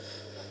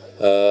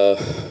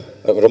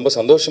 ரொம்ப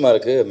சந்தோஷமாக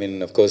இருக்குது. ஐ மீன்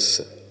அஃப்கோர்ஸ்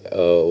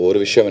ஒரு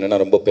விஷயம் என்னென்னா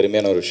ரொம்ப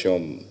பெருமையான ஒரு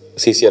விஷயம்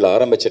சிசிஎல்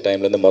ஆரம்பித்த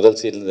டைம்லேருந்து முதல்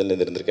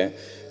சீசன்லேருந்து இருந்திருக்கேன்.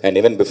 அண்ட்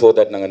ஈவன் பிஃபோர்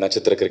தட் நாங்கள்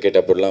நட்சத்திர கிரிக்கெட்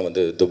அப்படிலாம்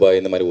வந்து துபாய்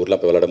இந்த மாதிரி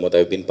ஊர்லாம் போய் விளையாடும் போது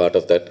I been part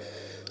of that.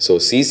 So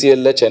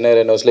சிசிஎல்லில் Chennai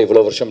ரெனோஸில்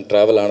இவ்வளோ வருஷம்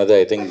ட்ராவல் ஆனது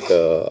ஐ திங்க்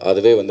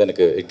அதுவே வந்து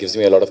எனக்கு it gives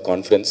me a lot of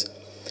confidence.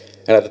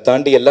 And அதை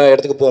தாண்டி எல்லா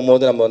இடத்துக்கு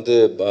போகும்போது நம்ம வந்து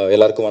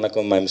எல்லாருக்கும்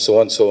வணக்கம், I am so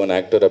and so an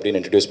actor அப்படின்னு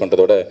இன்ட்ரடியூஸ்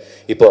பண்ணுறதோட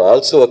இப்போ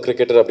ஆல்சோ அ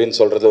கிரிக்கெட்டர் அப்படின்னு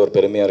சொல்கிறது ஒரு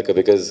பெருமையாக இருக்குது.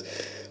 பிகாஸ்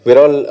we're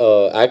all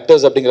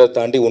ஆக்டர்ஸ் அப்படிங்கிறத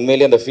தாண்டி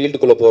உண்மையிலேயே அந்த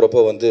ஃபீல்டுக்குள்ளே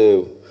போகிறப்போ வந்து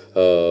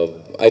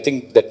I think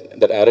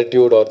that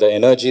attitude or the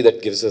energy that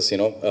gives us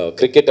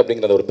cricket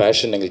அப்படிங்கிற ஒரு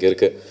பேஷன் எங்களுக்கு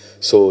இருக்குது.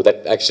 So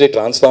that actually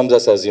transforms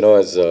us as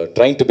as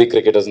trying to be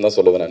cricketers தான்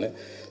சொல்லுவேன் நான்.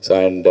 So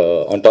and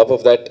on top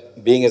of that,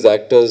 being as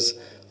actors,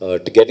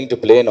 to getting to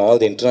play in all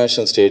the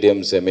international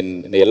stadiums, I mean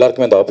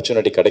எல்லாருக்குமே அந்த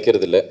opportunity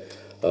கிடைக்கிறது இல்லை.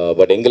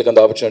 But எங்களுக்கு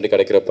அந்த opportunity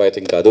கிடைக்கிறப்ப I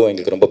think அதுவும்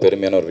எங்களுக்கு ரொம்ப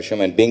பெருமையான ஒரு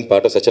விஷயம். And being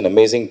part of such an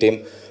amazing team,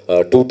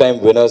 2 time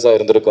வினர்ஸாக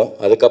இருந்திருக்கும்.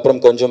 அதுக்கப்புறம்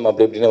கொஞ்சம்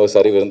அப்படி இப்படின்னு ஒரு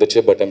சரிவு இருந்துச்சு.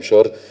 But I'm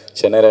sure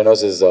Chennai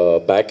rhinos is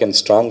back and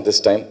strong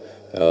this time.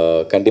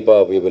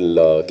 கண்டிப்பாக we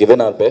will give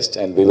in R best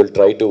and we will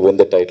try to win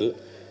the title.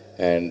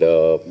 And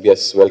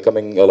S,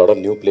 welcoming a lot of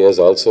new players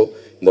also.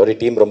 இந்த ஒரு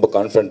team ரொம்ப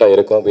கான்ஃபிடண்ட்டாக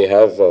இருக்கும். we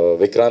have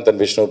Vikrant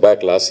and Vishnu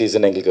back. Last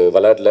season எங்களுக்கு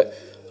விளையாடல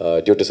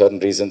due to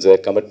certain reasons,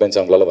 commitments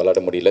அவங்களால விளையாட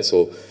முடியல. So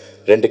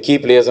 2 key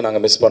பிளேயர்ஸை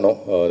நாங்கள் மிஸ் பண்ணோம்.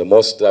 The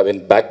most I mean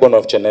back phone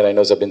of Chennai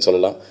rhinos அப்படின்னு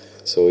சொல்லலாம்.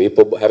 ஸோ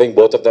இப்போ having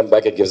both of them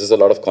back it gives us a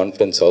lot of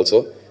confidence also.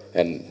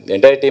 And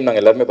entire team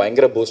நாங்கள் எல்லாருமே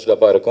பயங்கர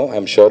பூஸ்டப்பாக இருக்கும். I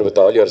am sure with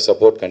all your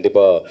support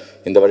கண்டிப்பாக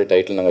இந்த வாட்டி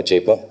டைட்டில் நாங்கள்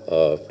ஜெயிப்போம்.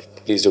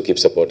 Please do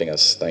keep supporting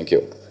us.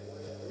 Thank you.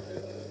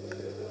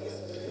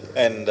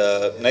 And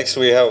next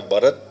we have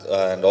Bharath,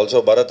 and also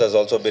Bharath has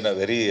also been a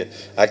very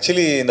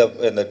actually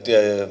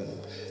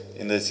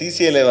இந்த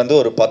CCL வந்து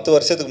ஒரு 10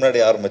 வருஷத்துக்கு முன்னாடி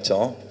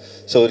ஆரம்பித்தோம்.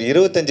 ஸோ ஒரு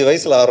 25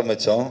 வயசில்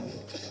ஆரம்பித்தோம்.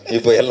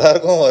 இப்போ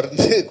எல்லாருக்கும்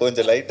வந்து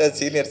கொஞ்சம் லைட்டாக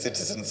சீனியர்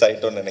சிட்டிசன்ஸ்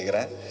ஆகிட்டோன்னு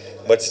நினைக்கிறேன்.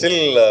 பட் ஸ்டில்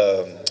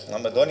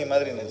நம்ம தோனி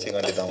மாதிரி நினச்சிக்க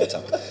வேண்டியதான்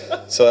மச்சான்.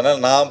 ஸோ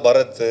அதனால் நான்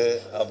பரத்,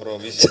 அப்புறம்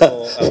விஷ்ணு,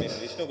 ஐ மீன்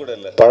விஷ்ணு கூட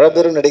இல்லை, பல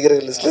பேரும்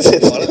நடிகர்கள்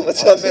லிஸ்ட்டில்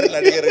பல பேர்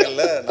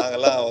நடிகர்களில்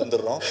நாங்கள்லாம்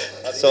வந்துடுறோம்.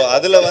 ஸோ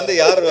அதில் வந்து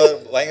யார்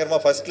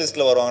பயங்கரமாக ஃபர்ஸ்ட்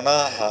லிஸ்ட்டில் வருவாங்கன்னா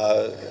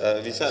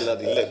விஷால்,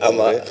 அது இல்லை,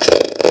 ஆமாம்,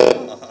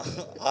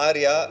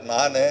 ஆர்யா,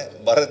 நான்,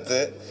 பரத்,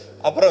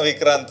 அப்புறம்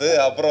விக்ராந்த்,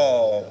 அப்புறம்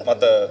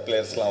மற்ற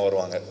பிளேயர்ஸ்லாம்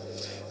வருவாங்க.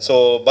 So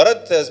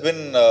Bharat has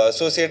been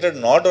associated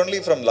not only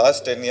from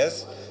last 10 years,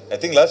 I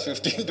think last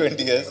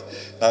 15-20 years.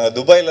 நாங்கள்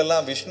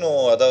துபாயிலெல்லாம் விஷ்ணு,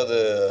 அதாவது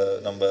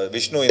நம்ம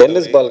விஷ்ணு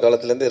டென்னிஸ் பால்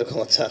காலத்துலேருந்து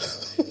இருக்கோம் மச்சான்.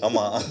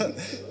 ஆமாம்,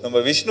 நம்ம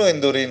விஷ்ணு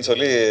இந்தூரின்னு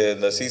சொல்லி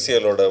இந்த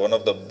சிசிஎலோட one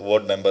of the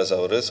board members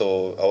our. So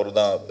அவர்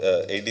தான்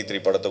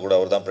 83 படத்தை கூட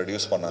அவர் தான்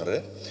ப்ரொடியூஸ் பண்ணார்.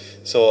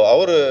 ஸோ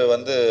அவர்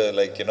வந்து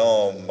லைக்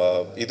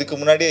இதுக்கு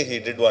முன்னாடியே ஹி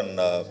டிட் ஒன்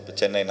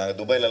சென்னை. நாங்கள்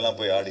துபாயிலெல்லாம்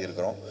போய் ஆடி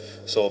இருக்கிறோம்.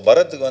 ஸோ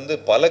பரத்துக்கு வந்து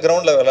பல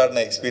கிரவுண்டில்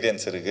விளையாடின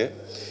எக்ஸ்பீரியன்ஸ் இருக்குது.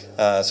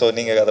 ஸோ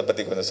நீங்கள் அதை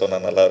பற்றி கொஞ்சம்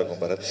சொன்னால்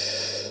நல்லாயிருக்கும் பரத்.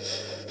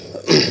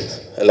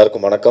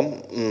 எல்லாருக்கும் வணக்கம்.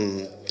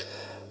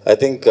 ஐ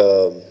திங்க்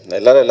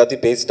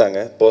எல்லாத்தையும் பேசிட்டாங்க.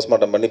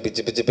 போஸ்ட்மார்ட்டம் பண்ணி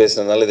பிச்சு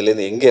பேசுனதுனால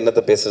இதுலேருந்து எங்கே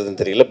என்னத்தை பேசுறதுன்னு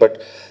தெரியல. பட்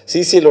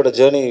சிசிஎலோட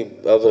ஜேர்னி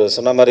அவர்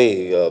சொன்ன மாதிரி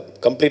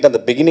கம்ப்ளீட்டாக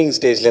அந்த பிகினிங்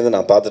ஸ்டேஜ்லேருந்து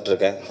நான்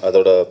பார்த்துட்ருக்கேன்.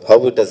 அதோட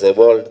ஹவ் இட் ஹஸ்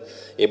எவால்வ்,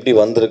 எப்படி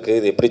வந்திருக்கு,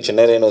 இது எப்படி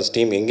சென்னை ரைனோஸ்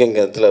டீம்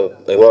எங்கெங்கே இடத்துல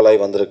எவால்வ்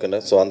ஆகி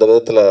வந்திருக்குன்னு. ஸோ அந்த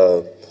விதத்தில்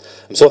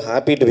I'm so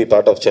happy to be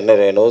part of Chennai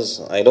rhinos.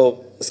 I know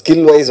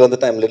skill wise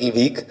வந்துட்டு I'm little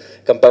week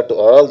compared to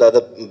all the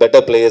other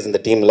better players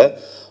இந்த டீமில்.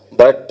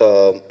 பட்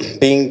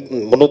பீயிங்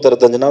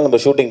 365 நாள் நம்ம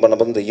ஷூட்டிங்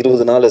பண்ணும்போது இந்த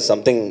 20 நாள் is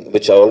something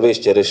which I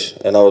always cherish.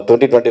 ஏன்னா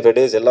 20-25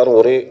 days எல்லோரும்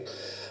ஒரே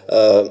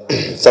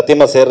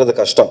சத்தியமாக சேர்றது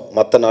கஷ்டம்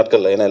மற்ற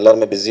நாட்களில், ஏன்னா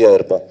எல்லாருமே பிஸியாக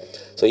இருப்போம்.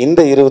 ஸோ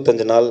இந்த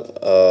 25 நாள்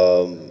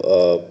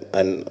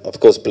and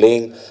of course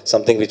playing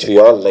something which we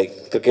all like,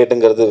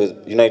 கிரிக்கெட்டுங்கிறது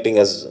uniting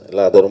as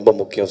இல்லை, அது ரொம்ப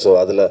முக்கியம். ஸோ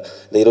அதில்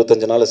இந்த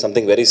 25 நாள் is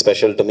something very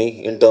special to me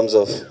in terms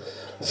of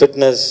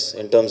fitness,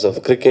 in terms of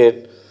cricket.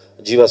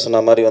 Jeeva சொன்ன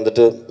மாதிரி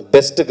வந்துட்டு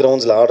பெஸ்ட்டு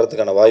கிரவுண்ட்ஸில்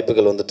ஆடுறதுக்கான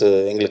வாய்ப்புகள் வந்துட்டு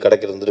எங்களுக்கு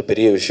கிடைக்கிறது வந்துட்டு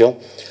பெரிய விஷயம்.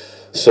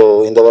 ஸோ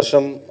இந்த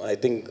வருஷம் ஐ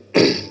திங்க்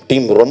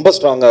டீம் ரொம்ப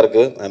ஸ்ட்ராங்காக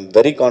இருக்குது. I am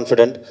very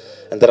confident.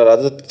 And there are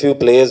other few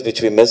players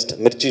which we mist.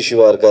 Mirchi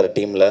Siva இருக்கார்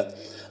டீமில்.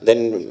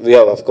 Then we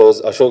have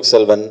of course Ashok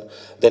Selvan,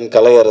 then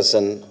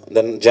Kalaiyarasan,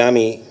 then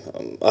Jamie,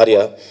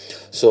 Arya.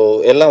 So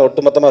எல்லாம்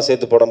ஒட்டுமொத்தமாக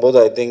சேர்த்து போடும்போது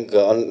I think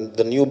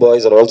the new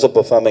boys are also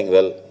performing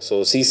well. So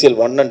CCL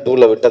 1 and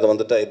 2 விட்டதை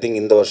வந்துட்டு I think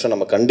இந்த வருஷம்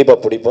நம்ம கண்டிப்பாக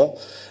பிடிப்போம்.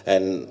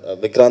 அண்ட்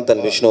விக்ராந்த்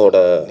அண்ட் விஷ்ணுவோட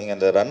நீங்கள்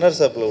அந்த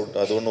ரன்னர்ஸ் அப்பில்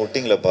அது ஒன்று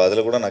விட்டிங்களப்பா,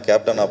 அதில் கூட நான்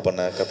கேப்டனாக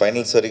பண்ணேன்,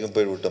 ஃபைனல்ஸ் வரைக்கும்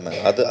போய் விட்டோமே,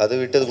 அது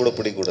விட்டது கூட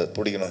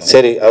பிடிக்கணும்.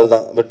 சரி,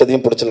 அதுதான்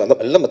விட்டதையும்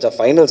பிடிச்சிடலாம். இல்லை மச்சான்,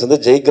 ஃபைனல்ஸ்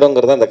வந்து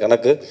ஜெயிக்கிறோங்கிறது அந்த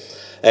கணக்கு.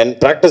 அண்ட்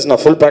ப்ராக்டிஸ்,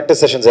 நான் ஃபுல்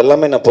ப்ராக்டிஸ் செஷன்ஸ்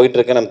எல்லாமே நான்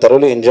போயிட்டுருக்கேன். I'm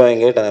thoroughly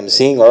enjoying it and I'm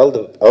seeing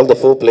all the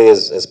 4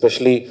 players,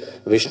 especially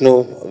Vishnu,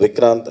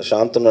 Vikrant,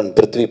 Shantanu and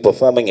Prithvi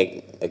performing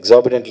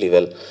exorbitantly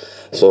well.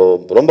 So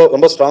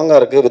ரொம்ப ஸ்ட்ராங்காக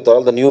இருக்குது with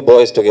all the new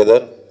boys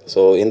together.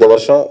 So இந்த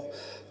வருஷம்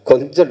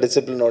கொஞ்சம்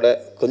டிசிப்ளினோட,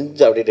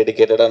 கொஞ்சம் அப்படி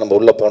டெடிக்கேட்டடாக நம்ம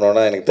உள்ளே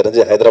போனோன்னா எனக்கு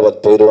தெரிஞ்சு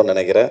ஹைதராபாத் போயிடுவோம்னு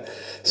நினைக்கிறேன்.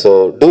 So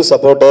two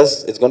supporters.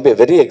 It's gonna be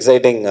very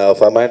exciting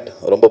format.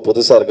 ரொம்ப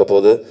புதுசாக இருக்க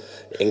போகுது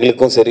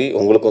எங்களுக்கும் சரி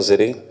உங்களுக்கும்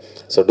சரி.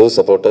 So two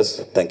supporters.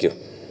 Thank you.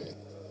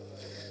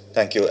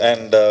 Thank you.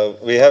 And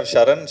we have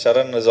Sharan.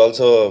 Sharan is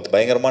also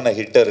பயங்கரமான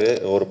ஹிட்டரு.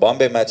 ஒரு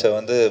பாம்பே மேட்சை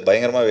வந்து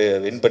பயங்கரமாக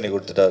வின் பண்ணி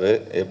கொடுத்துட்டாரு.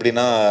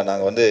 எப்படின்னா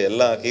நாங்கள் வந்து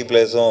எல்லா கீ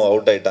பிளேயர்ஸும்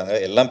அவுட் ஆகிட்டாங்க,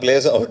 எல்லா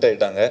பிளேயர்ஸும் அவுட்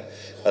ஆகிட்டாங்க.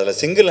 அதில்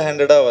சிங்கிள்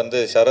ஹேண்டடாக வந்து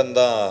ஷரண்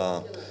தான்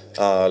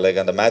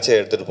லைக் அந்த மேட்சை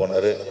எடுத்துகிட்டு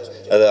போனார்.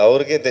 அது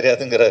அவருக்கே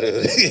தெரியாதுங்கிறாரு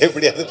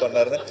எப்படி அது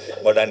பண்ணாருன்னு.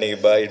 பட் அன்றைக்கி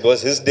இட்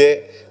வாஸ் ஹிஸ் டே.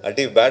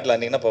 அடி பேட்டில்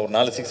அன்றைக்கினா இப்போ ஒரு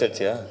 4 6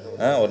 அடிச்சியா?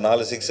 ஒரு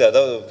 4 6,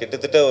 அதாவது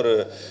கிட்டத்தட்ட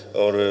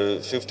ஒரு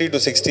 50 to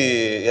 60.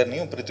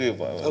 நீயும்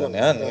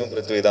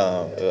பிருத்வி தான்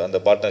அந்த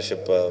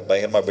பார்ட்னர்ஷிப்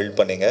பயங்கரமாக பில்ட்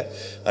பண்ணிங்க.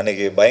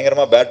 அன்றைக்கி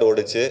பயங்கரமாக பேட்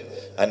ஓடிச்சு.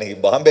 அன்றைக்கி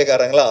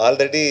பாம்பேக்காரங்களாம்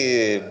ஆல்ரெடி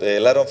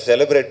எல்லோரும்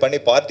செலிப்ரேட் பண்ணி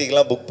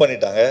பார்ட்டிக்கெலாம் புக்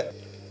பண்ணிட்டாங்க.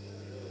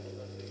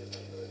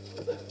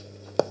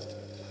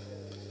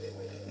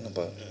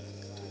 என்னப்பா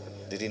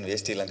திடீர்னு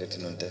வேஸ்டிலாம்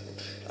கட்டினுன்ட்டு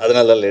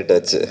அதனால தான் லேட்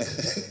ஆச்சு.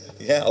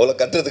 ஏன் அவ்வளோ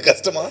கட்டுறது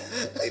கஷ்டமா?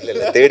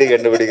 இல்லை தேடி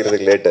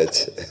கண்டுபிடிக்கிறதுக்கு லேட்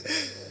ஆச்சு.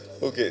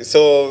 Okay,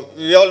 so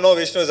we all know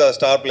Vishnu is a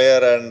star player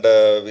and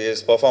he has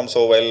performed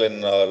so well in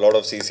a lot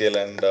of CCL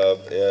and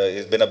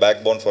he's been a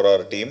backbone for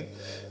our team.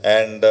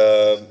 And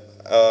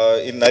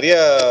in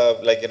Nariya,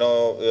 like, you know,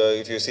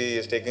 if you see,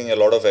 he's taking a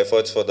lot of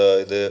efforts for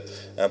the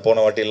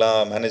Pona Vatila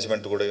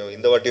management kuda,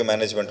 in the Vati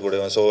management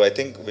kuda. So I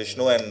think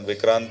Vishnu and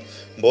Vikrant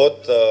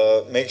both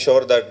make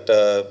sure that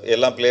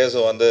all players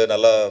who are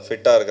nalla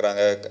fit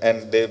and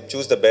they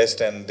choose the best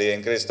and they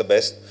encourage the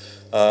best.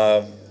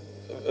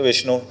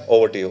 Vishnu,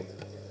 over to you.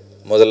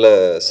 முதல்ல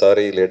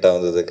sorry லேட்டாக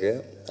வந்ததுக்கு.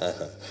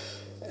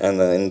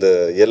 அந்த இந்த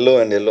yellow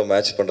and yellow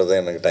match பண்ணுறது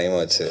எனக்கு time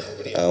ஆச்சு.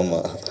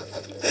 ஆமாம்.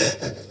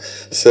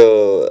 So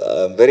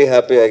very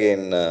happy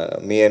again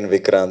me and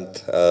Vikrant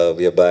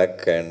we are back.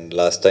 And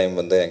last time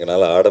வந்து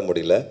எங்களால் ஆட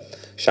முடியல.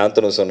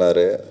 சாந்தனு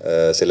சொன்னார்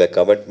சில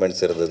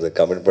கமிட்மெண்ட்ஸ் இருந்தது.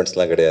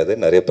 கமிட்மெண்ட்ஸ்லாம் கிடையாது,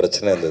 நிறைய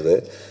பிரச்சனை இருந்தது.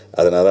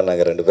 அதனால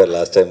நாங்கள் 2 பேர்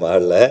லாஸ்ட் டைம்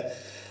ஆடல.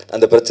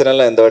 அந்த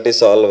பிரச்சனைலாம் இந்த வாட்டி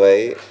சால்வ்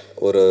ஆகி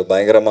ஒரு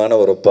பயங்கரமான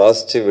ஒரு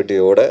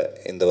பாசிட்டிவிட்டியோடு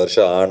இந்த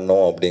வருஷம்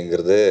ஆடணும்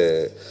அப்படிங்கிறது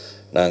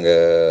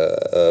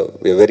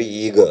நாங்கள் very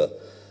eager.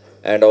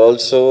 And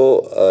also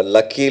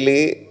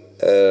luckily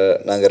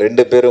நாங்கள்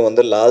 2 பேரும்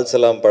வந்து லால்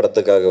சலாம்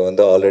படத்துக்காக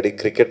வந்து ஆல்ரெடி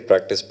கிரிக்கெட்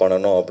ப்ராக்டிஸ்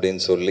பண்ணணும்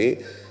அப்படின்னு சொல்லி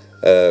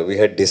we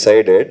had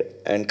decided,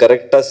 and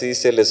கரெக்டாக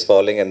CCL is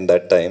falling in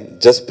that time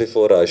just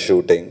before our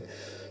shooting.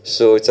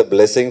 So it's a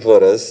blessing for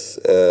us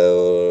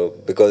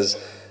because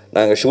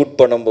நாங்கள் ஷூட்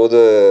பண்ணும்போது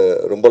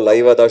ரொம்ப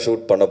லைவாக தான்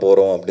ஷூட் பண்ண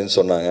போகிறோம் அப்படின்னு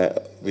சொன்னாங்க.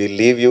 we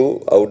leave you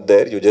out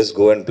there, you just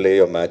go and play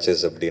your matches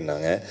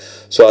அப்படின்னாங்க.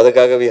 ஸோ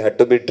அதுக்காக we had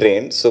to be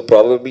trained. So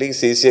probably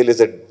CCL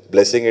is a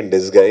blessing in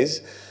disguise.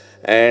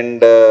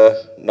 And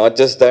not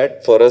just that,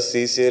 for us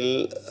CCL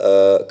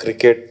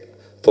cricket,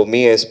 for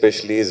me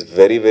especially, is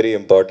very very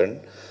important.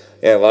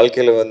 என்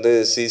வாழ்க்கையில் வந்து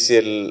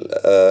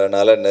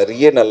சிசிஎல்னால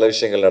நிறைய நல்ல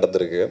விஷயங்கள்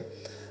நடந்திருக்கு,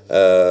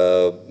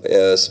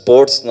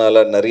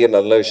 ஸ்போர்ட்ஸ்னால நிறைய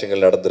நல்ல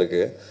விஷயங்கள்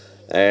நடந்திருக்கு.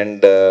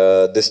 And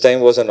this time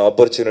was an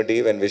opportunity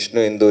when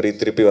Vishnu இந்தூரி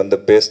திருப்பி வந்து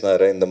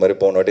பேசினார், இந்த மாதிரி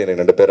போன வாட்டி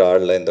எனக்கு 2 பேர்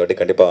ஆடல, இந்த வாட்டி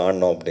கண்டிப்பாக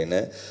ஆடணும் அப்படின்னு.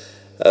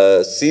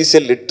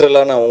 சிசிஎல்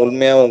லிட்ரலாக நான்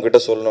உண்மையாக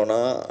உங்ககிட்ட சொல்லணுன்னா,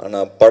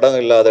 நான் படம்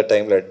இல்லாத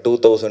டைமில்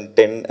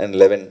 2010 and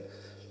 11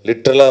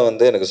 லிட்ரலாக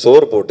வந்து எனக்கு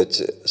சோறு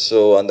போட்டுச்சு. ஸோ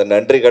அந்த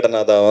நன்றி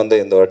கடனாக தான் வந்து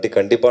இந்த வாட்டி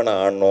கண்டிப்பாக நான்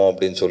ஆடணும்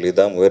அப்படின்னு சொல்லி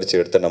தான் முயற்சி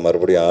எடுத்து நான்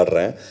மறுபடியும்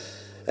ஆடுறேன்.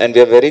 And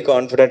we are very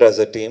confident as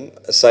a team.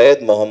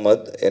 Syed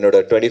Mohammed என்னோட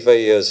 25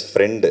 years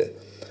ஃப்ரெண்டு,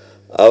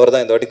 அவர்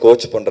தான் இந்த வாட்டி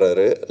கோச்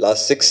பண்ணுறாரு.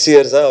 லாஸ்ட் 6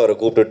 yearsஸாக அவரை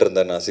கூப்பிட்டுட்டு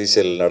இருந்தேன் நான்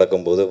சிசிஎல்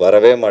நடக்கும்போது,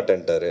 வரவே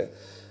மாட்டேன்ட்டார்.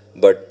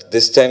 But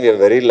this time we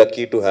are very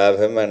lucky to have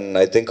him. And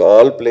I think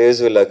all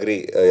players will agree,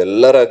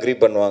 எல்லாரும் அக்ரி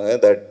பண்ணுவாங்க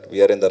that we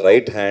are in the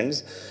right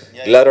hands.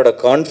 எல்லாரோட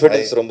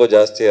கான்ஃபிடென்ஸ் ரொம்ப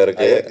ஜாஸ்தியாக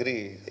இருக்குது.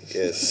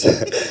 S,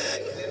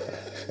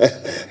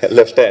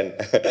 left hand.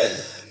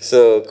 ஸோ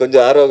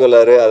கொஞ்சம்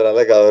ஆர்வக்கோளாறு,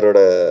 அதனால அவரோட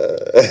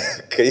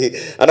கை,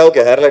 ஆனால்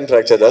ஓகே, ஹேர்லைன்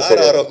ஃப்ராக்சர் தான்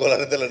சரி.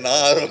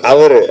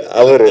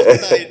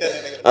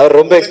 அவர்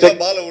ரொம்ப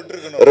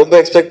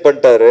எக்ஸ்பெக்ட்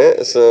பண்ணிட்டாரு.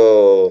 So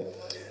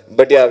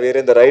but yeah, where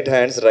in the right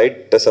hands,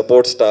 right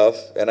support staff.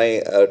 ஏன்னா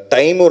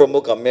டைமும்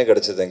ரொம்ப கம்மியாக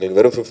கிடச்சிது எங்களுக்கு,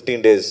 வெறும் 15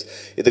 days.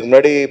 இதுக்கு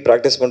முன்னாடி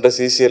ப்ராக்டிஸ் பண்ணுற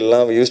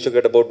சிசிஎல்லாம் we used to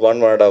get about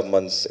 1.5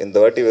 months. இந்த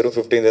வாட்டி வெறும்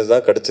 15 days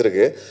தான்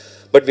கிடச்சிருக்கு.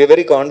 But we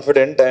very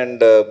confident.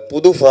 And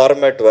புது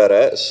ஃபார்மேட்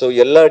வேறு. ஸோ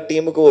எல்லா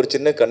டீமுக்கும் ஒரு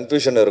சின்ன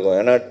கன்ஃபியூஷன் இருக்கும்.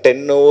 ஏன்னா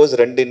 10 overs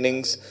 2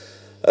 innings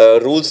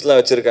ரூல்ஸ்லாம்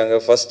வச்சுருக்காங்க.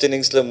 ஃபஸ்ட்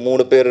இன்னிங்ஸில்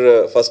 3 பேர்,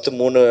 ஃபஸ்ட்டு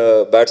 3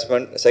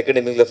 பேட்ஸ்மேன், செகண்ட்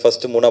இன்னிங்ஸில்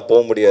ஃபஸ்ட்டு 3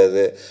 போக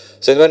முடியாது.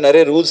 ஸோ இந்த மாதிரி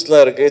நிறைய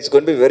ரூல்ஸ்லாம் இருக்குது. It's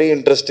going to be very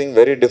interesting,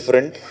 very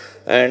different,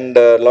 and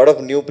lot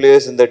of new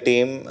players in the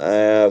team.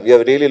 We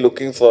are really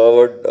looking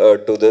forward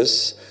to this.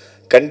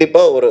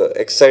 கண்டிப்பாக ஒரு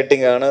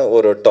எக்ஸைட்டிங்கான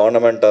ஒரு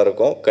டோர்னமெண்ட்டாக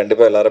இருக்கும்.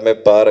 கண்டிப்பாக எல்லாருமே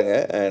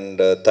பாருங்கள்.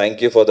 And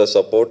thank you for the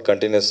support,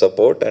 continuous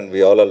support, and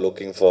we all are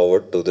looking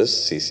forward to this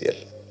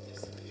CCL.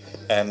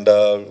 And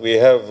we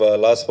have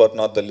last but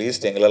not the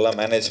least, எங்களெல்லாம்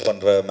manage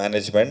பண்ணுற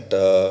management,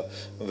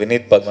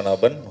 Vineeth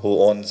Padmanabhan, who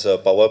owns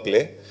Power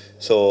Play.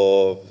 So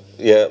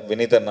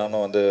Vineeth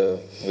நானும் வந்து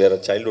we are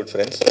childhood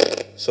friends.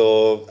 So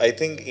I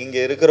think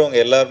இங்கே இருக்கிறவங்க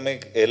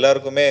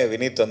எல்லாருக்குமே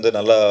வினீத் வந்து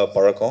நல்லா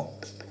பழக்கம்.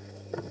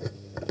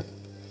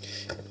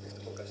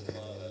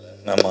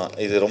 ஆமாம்,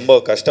 இது ரொம்ப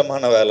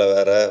கஷ்டமான வேலை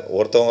வேறு.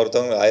 ஒருத்தவங்க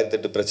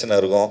 1008 பிரச்சனை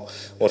இருக்கும்.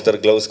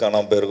 ஒருத்தர் க்ளவுஸ்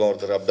காணாமல் போயிருக்கும்,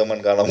 ஒருத்தர்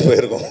அப்டமன் காணாமல்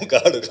போயிருக்கும்,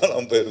 கார்டு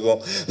காணாமல்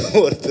போயிருக்கும்,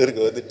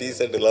 ஒருத்தருக்கு வந்து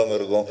டிஷர்ட் இல்லாமல்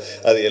இருக்கும்.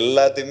 அது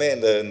எல்லாத்தையுமே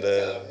இந்த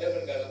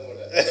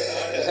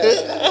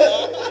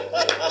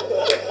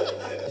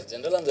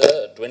ஜென்ரலாக அந்த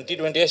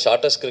 2020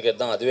 ஷார்ட்டஸ்ட்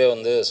கிரிக்கெட் தான். அதுவே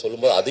வந்து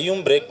சொல்லும்போது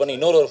அதையும் பிரேக் பண்ணி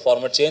இன்னொரு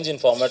format, change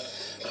in format,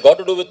 got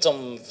to do with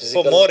some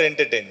physical... for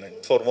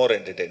more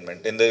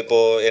entertainment. இந்த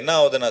இப்போது என்ன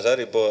ஆகுதுன்னா சார்,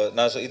 இப்போது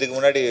நான் இதுக்கு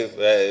முன்னாடி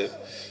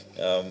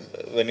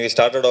when we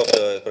started off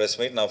the press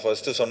meet, நான்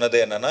ஃபர்ஸ்ட்டு சொன்னது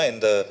என்னென்னா,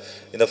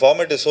 இந்த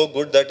format is so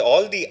good that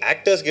all the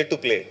actors get to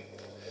play.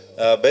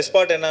 Best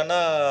part என்னன்னா,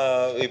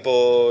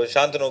 இப்போது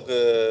சாந்தனுக்கு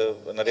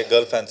நிறைய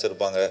கேர்ள் ஃபேன்ஸ்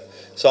இருப்பாங்க.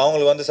 ஸோ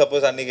அவங்களுக்கு வந்து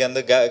சப்போஸ் அன்றைக்கி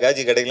வந்து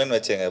காஜி கிடைக்கலன்னு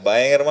வச்சுங்க,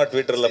 பயங்கரமாக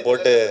ட்விட்டரில்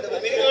போட்டு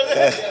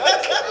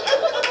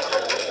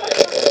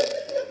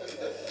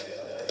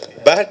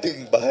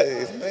பேட்டிங்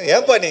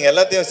ஏன்பா நீங்கள்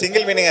எல்லாத்தையும்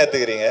சிங்கிள் மீனிங்காக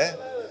எடுத்துக்கிறீங்க,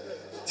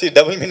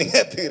 டபுள்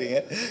மீனிங்காக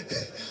எடுத்துக்கிறீங்க.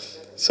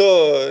 ஸோ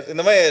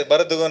இந்த மாதிரி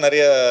பரத்துக்கும்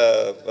நிறைய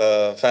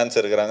ஃபேன்ஸ்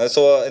இருக்கிறாங்க.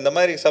 ஸோ இந்த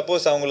மாதிரி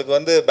சப்போஸ் அவங்களுக்கு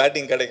வந்து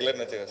பேட்டிங்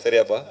கிடைக்கலன்னு வச்சுக்கோங்க,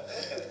 சரியாப்பா,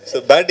 ஸோ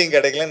பேட்டிங்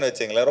கிடைக்கலன்னு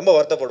வச்சுங்களேன், ரொம்ப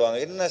வருத்தப்படுவாங்க.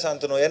 என்ன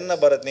சாந்தனு, என்ன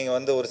பரத், நீங்கள்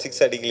வந்து ஒரு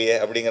 6 அடிக்கலையே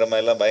அப்படிங்கிற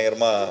மாதிரிலாம்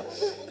பயங்கரமாக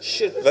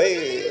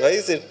why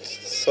is it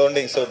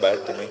sounding so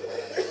bad to me.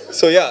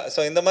 So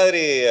so இந்த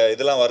மாதிரி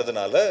இதெல்லாம்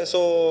வருதுனால, ஸோ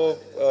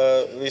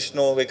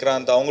விஷ்ணு,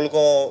 விக்ராந்த்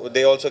அவங்களுக்கும்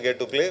they also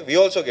get to play, we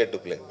also get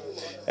to play.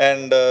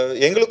 And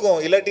எங்களுக்கும்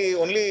இல்லாட்டி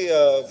ஒன்லி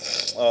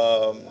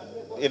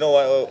யூனோ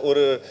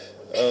ஒரு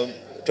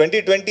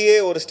 2020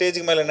 ஒரு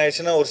ஸ்டேஜுக்கு மேலே என்ன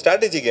ஆயிடுச்சுன்னா ஒரு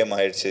ஸ்ட்ராட்டஜி கேம்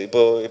ஆயிடுச்சு.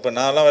 இப்போ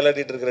நான்லாம்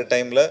விளையாடிட்டு இருக்கிற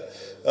டைமில்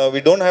வி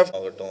டோன்ட் ஹேவ்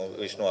ஆகட்டும்,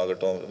 விஷ்ணு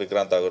ஆகட்டும்,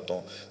 விக்ராந்த்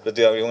ஆகட்டும்,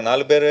 பிருத்வி, இவங்க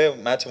 4 பேர்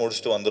மேட்ச்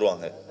முடிச்சுட்டு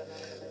வந்துடுவாங்க.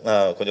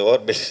 கொஞ்சம்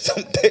ஓவர் பில்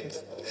சம்டைம்ஸ்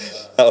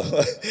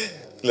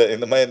இல்லை,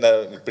 இந்த மாதிரி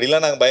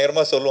இப்படிலாம் நாங்கள்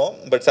பயங்கரமாக சொல்லுவோம்.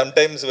 But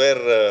sometimes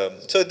where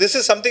so this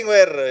is something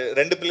வேர்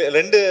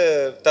ரெண்டு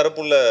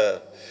தரப்புள்ள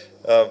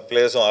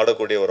பிளேயர்ஸும்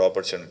ஆடக்கூடிய ஒரு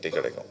ஆப்பர்ச்சுனிட்டி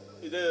கிடைக்கும்.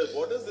 இது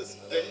what is this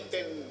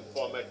 10-10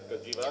 format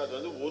Jeeva? அது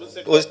வந்து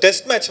ஒரு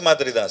டெஸ்ட் மேட்ச்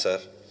மாதிரி தான்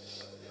sir.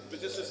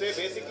 which is to say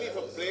basically if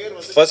a player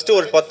வந்து ஃபர்ஸ்ட்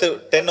ஒரு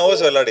 10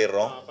 ஓவர்ஸ்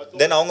விளையாடிடுறோம்,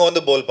 தென் அவங்க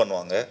வந்து போல்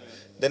பண்ணுவாங்க,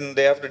 தென்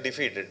they have to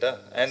defeat it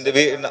and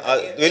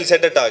we'll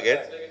set a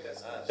target,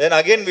 then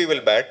again we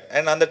will bat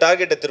and அந்த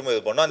டார்கெட்டை திரும்ப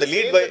இது பண்ணோம். அந்த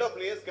lead by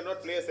players cannot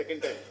play a second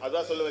time.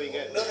 அதான் சொல்ல வரீங்க?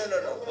 No.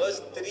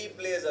 First 3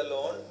 players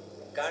alone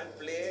can't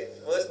play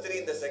first 3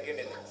 in the second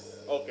innings.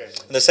 Okay.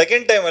 இந்த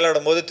செகண்ட் டைம்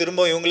விளையாடும் போது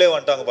திரும்ப இவங்களே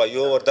வந்துட்டாங்கப்பா,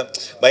 ஐயோ ஒருத்தன்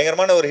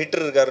பயங்கரமான ஒரு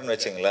ஹிட்டர் இருக்காருன்னு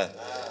வச்சுங்களேன்,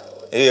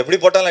 எப்படி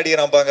போட்டாலும்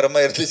அடிக்கிறான்ப்பாங்கிற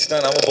மாதிரி இருந்துச்சுன்னா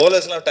நம்ம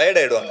பவுலர்ஸ்லாம் டயர்ட்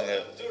ஆகிடுவாங்க.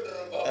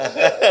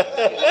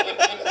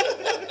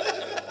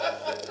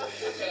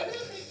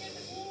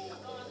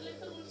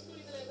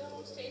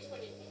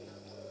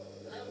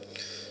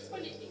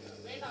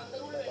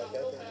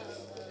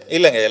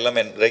 இல்லைங்க,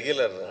 எல்லாமே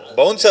ரெகுலர்.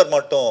 பவுன்சர்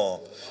மட்டும்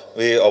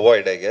we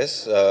avoid, I guess.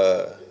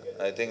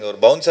 I think ஒரு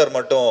பவுன்சர்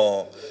மட்டும்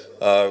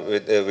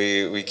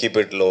we keep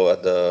it low.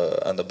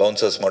 அந்த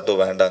பவுன்சர்ஸ் மட்டும்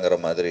வேண்டாங்கிற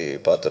மாதிரி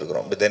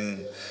பார்த்துருக்குறோம். But then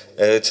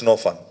it's no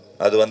fun.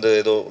 அது வந்து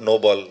ஏதோ நோ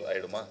பால்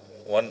ஆகிடுமா,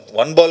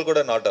 ஒன் பால்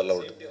கூட not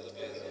allowed.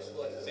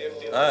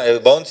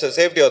 Bouncer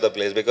safety of the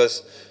place, because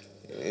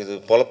இது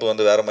பொழப்பு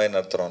வந்து வேறு மாதிரி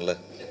நடத்துகிறோம்ல.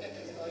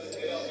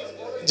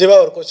 ஜீவா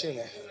ஒரு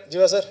கோச்சிங்க.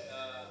 ஜீவா சார்,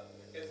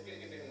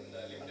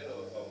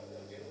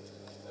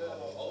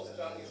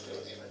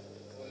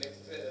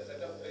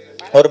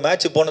 ஒரு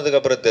மேட்ச் போனதுக்கு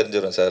அப்புறம்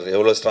தெரிஞ்சிடும் சார்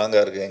எவ்வளோ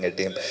ஸ்ட்ராங்காக இருக்குது எங்கள்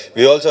team.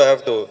 We also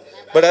have to,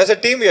 but as a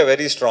team we are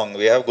very strong.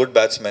 We have good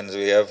batsmens.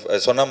 We have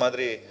சொன்ன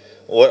மாதிரி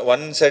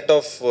ஒன் செட்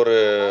ஆஃப் ஒரு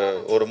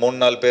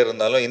 3-4 பேர்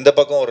இருந்தாலும் இந்த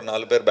பக்கம் ஒரு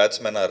 4 பேர்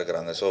பேட்ஸ்மேனாக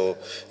இருக்கிறாங்க. So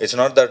it's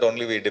not that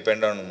only we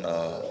depend on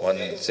one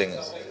Singh.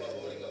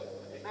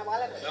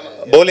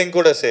 bowling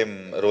கூட same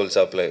rules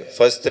apply.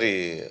 First 3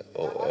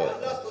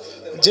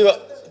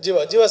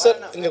 Jeeva sir,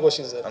 இங்கே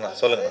கொஸ்டின் சார்.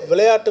 சொல்லுங்கள்.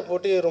 விளையாட்டு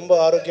போட்டி ரொம்ப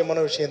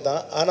ஆரோக்கியமான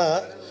விஷயம்தான். ஆனால்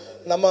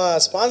நம்ம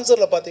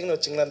ஸ்பான்சரில் பார்த்தீங்கன்னு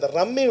வச்சுங்களேன், இந்த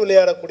ரம்மி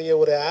விளையாடக்கூடிய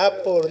ஒரு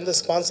ஆப் வந்து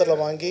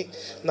ஸ்பான்சரில் வாங்கி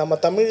நம்ம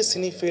தமிழ்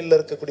சினி ஃபீல்டில்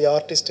இருக்கக்கூடிய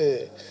ஆர்டிஸ்ட்டு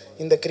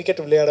இந்த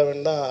கிரிக்கெட் விளையாட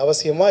வேண்டாம்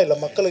அவசியமா, இல்லை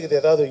மக்களுக்கு இது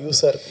ஏதாவது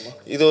யூஸாக இருக்குமா?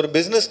 இது ஒரு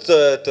பிஸ்னஸ்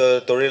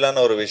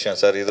தொழிலான ஒரு விஷயம்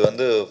சார். இது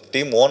வந்து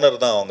டீம்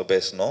ஓனர் தான் அவங்க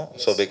பேசணும்.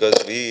 So because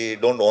we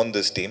don't own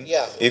this team.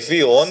 If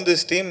we own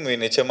this team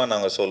நிச்சயமாக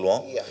நாங்கள்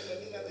சொல்லுவோம்.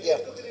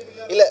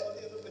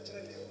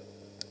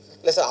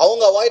 இல்லை சார்,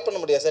 அவங்க அவாய்ட் பண்ண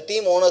முடியாது சார்.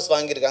 டீம் ஓனர்ஸ்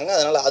வாங்கியிருக்காங்க,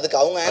 அதனால அதுக்கு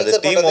அவங்க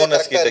ஆன்சர் டீம்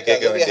ஓனர்ஸ் கிட்ட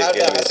கேட்க வேண்டிய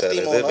கேள்வி சார்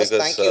இது. Because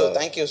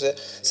thank you sir.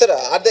 Sir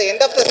at the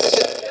end of the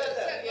session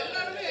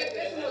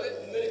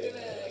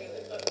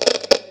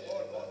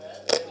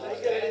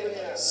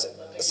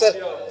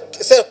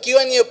sir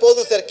Q&A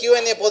போதும் சார்,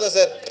 Q&A போதும்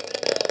சார்.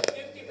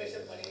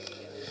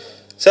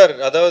 சார்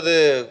அதாவது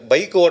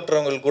பைக்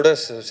ஓட்டுறவங்களுக்கு கூட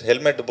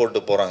ஹெல்மெட் போட்டு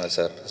போகிறாங்க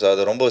சார். ஸோ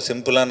அது ரொம்ப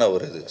சிம்பிளான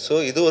ஒரு இது. ஸோ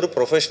இது ஒரு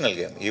ப்ரொஃபஷ்னல்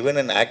கேம். ஈவன்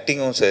இன்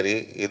ஆக்டிங்கும் சரி,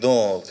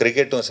 இதுவும்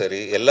கிரிக்கெட்டும்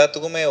சரி,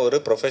 எல்லாத்துக்குமே ஒரு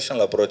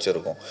ப்ரொஃபஷ்னல் அப்ரோச்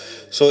இருக்கும்.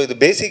 ஸோ இது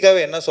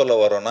பேசிக்காகவே என்ன சொல்ல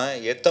வரோன்னா,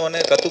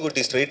 எத்தவனே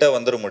கற்றுக்குட்டி ஸ்ட்ரைட்டாக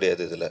வந்துட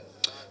முடியாது இதில்.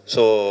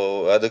 ஸோ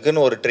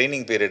அதுக்குன்னு ஒரு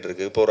ட்ரைனிங் பீரியட்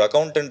இருக்குது. இப்போ ஒரு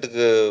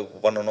அக்கௌண்டண்ட்டுக்கு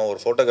பண்ணணும், ஒரு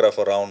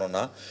ஃபோட்டோகிராஃபர்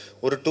ஆகணும்னா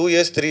ஒரு 2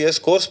 இயர்ஸ் 3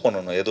 இயர்ஸ் கோர்ஸ்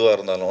பண்ணணும். எதுவாக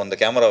இருந்தாலும் அந்த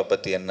கேமராவை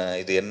பற்றி என்ன,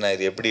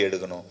 இது எப்படி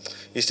எடுக்கணும்,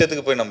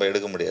 இஷ்டத்துக்கு போய் நம்ம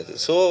எடுக்க முடியாது.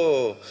 So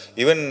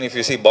even if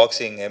you see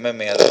boxing,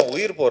 MMA அதெல்லாம்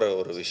உயிர் போகிற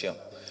ஒரு விஷயம்.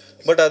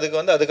 பட் அதுக்கு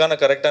வந்து அதுக்கான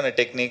கரெக்டான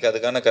டெக்னிக்,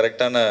 அதுக்கான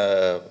கரெக்டான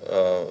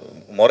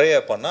முறையை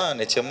பண்ணால்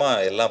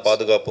நிச்சயமாக எல்லா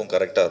பாதுகாப்பும்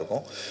கரெக்டாக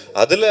இருக்கும்.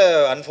 அதில்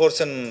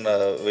அன்ஃபார்ச்சுன்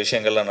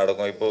விஷயங்கள்லாம்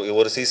நடக்கும். இப்போது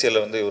ஒரு CCL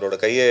வந்து இவரோட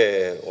கையே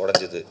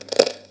உடஞ்சிது,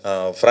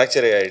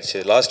 ஃப்ராக்சரே ஆகிடுச்சு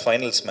லாஸ்ட்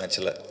ஃபைனல்ஸ்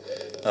மேட்ச்சில்.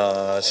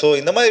 ஸோ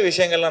இந்த மாதிரி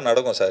விஷயங்கள்லாம்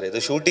நடக்கும் சார். இது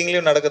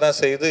ஷூட்டிங்லேயும் நடக்க தான்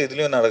செய்யுது,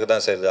 இதுலேயும் நடக்க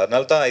தான் செய்யுது.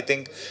 அதனால தான் ஐ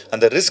திங்க்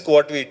அந்த risk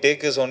what we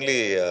take is only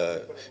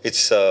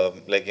it's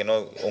like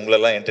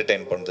உங்களெல்லாம்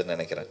என்டர்டெயின் பண்ணுதுன்னு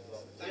நினைக்கிறேன்.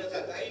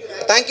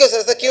 Thank you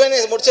sir. சார் Q&A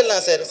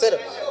முடிச்சிடலாம் சார். சார்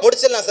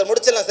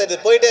முடிச்சிடலாம் சார். இது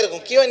போயிட்டே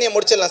இருக்கும். Q&A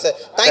முடிச்சிடலாம் சார்.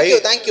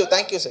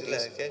 Thank you sir.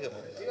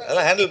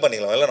 அதெல்லாம் ஹேண்டில்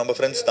பண்ணிக்கலாம், எல்லாம் நம்ம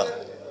ஃப்ரெண்ட்ஸ் தான்.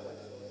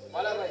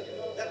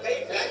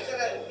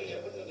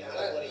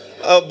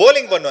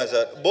 போலிங் பண்ணுவேன்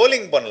சார்,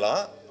 போலிங்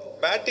பண்ணலாம்,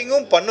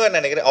 பேட்டிங்கும் பண்ணுவேன்னு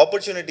நினைக்கிறேன்.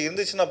 ஆப்பர்ச்சுனிட்டி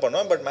இருந்துச்சுன்னா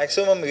பண்ணுவேன். But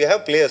maximum we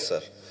have players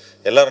sir,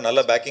 எல்லோரும்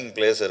நல்ல பேக்கிங்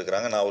பிளேயர்ஸ்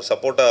இருக்கிறாங்க. நான் ஒரு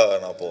சப்போர்ட்டாக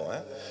நான்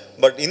போவேன்.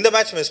 பட் இந்த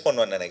மேட்ச் மிஸ்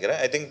பண்ணுவேன்னு நினைக்கிறேன்.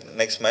 I think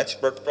next match,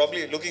 but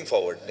probably looking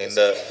forward.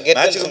 இந்த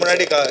மேட்ச்சுக்கு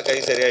முன்னாடி கை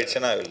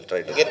சரியாயிடுச்சுன்னா I will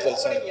try to get well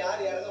சூன்.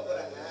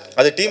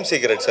 அது டீம்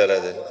சீக்ரெட் சார்,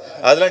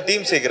 அதெல்லாம்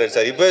டீம் சீக்ரெட்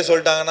சார். இப்போவே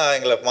சொல்லிட்டாங்கன்னா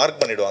எங்களை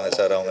மார்க் பண்ணிவிடுவாங்க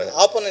சார். அவங்க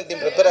ஆப்போனன்ட்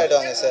டீம் ப்ரிப்பேர்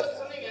ஆகிடுவாங்க சார்.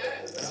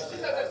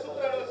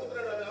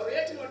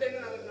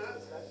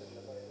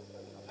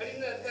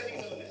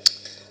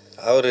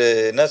 அவர்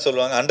என்ன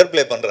சொல்லுவாங்க, அண்டர்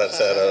பிளே பண்ணுறாரு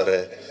சார். அவர்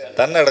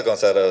தன்னடக்கம்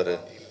சார். அவர்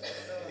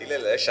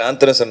இல்லை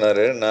சாந்தனு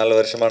சொன்னார், 4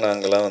 வருஷமாக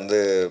நாங்கள்லாம் வந்து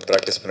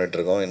ப்ராக்டிஸ்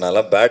பண்ணிகிட்ருக்கோம். என்னால்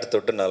பேட்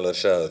தொட்டு 4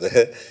 வருஷம் ஆகுது.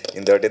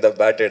 இந்த வாட்டி தான்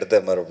பேட் எடுத்த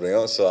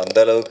மறுபடியும். ஸோ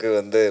அந்தளவுக்கு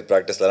வந்து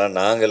ப்ராக்டிஸ்லாம்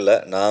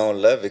நானும்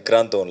இல்லை,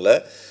 விக்ராந்தும் இல்லை.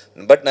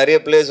 பட் நிறைய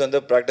பிளேயர்ஸ்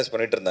வந்து ப்ராக்டிஸ்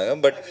பண்ணிகிட்டு இருந்தாங்க.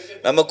 பட்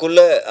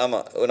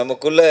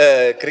நமக்குள்ளே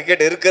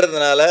கிரிக்கெட்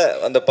இருக்கிறதுனால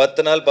அந்த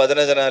 10 நாள்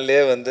 15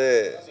 நாள்லேயே வந்து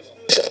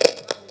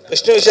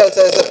Vishnu Vishal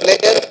sir is a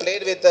player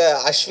played with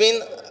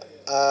Ashwin.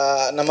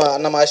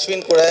 நம்ம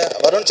அஸ்வின் கூட,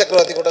 வருண்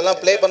சக்கரவர்த்தி கூடலாம்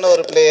ப்ளே பண்ண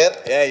ஒரு பிளேயர்.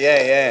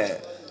 ஏன்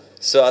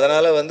ஸோ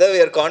அதனால் வந்து we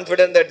are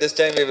confident that this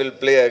time we will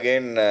play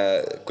again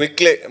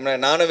quickly.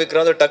 நானும்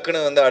விக்ராந்தும் டக்குன்னு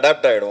வந்து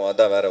அடாப்ட் ஆகிடுவோம்.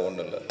 அதான் வேறு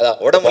ஒன்றும் இல்லை.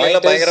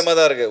 உடம்புலாம் பயங்கரமாக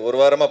தான் இருக்குது. ஒரு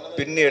வாரமாக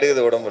பின்னி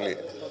எடுக்குது உடம்புலி.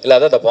 இல்லை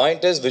அதான் the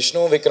point is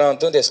Vishnu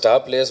விக்ராந்தும் they star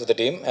players with the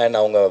team and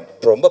அவங்க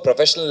ரொம்ப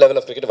professional level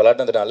of cricket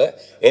விளையாடுனதுனால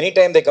any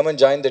time they come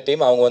and join the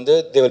team. அவங்க வந்து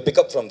they will pick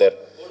up from there.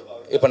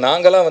 இப்போ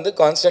நாங்களாம் வந்து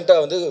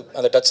கான்ஸ்டண்ட்டாக வந்து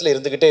அந்த டச்சில்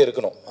இருந்துக்கிட்டே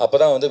இருக்கணும். அப்போ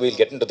தான் வந்து we'll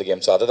get into the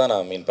game. So அதை தான்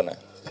நான் மீன்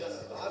பண்ணேன்.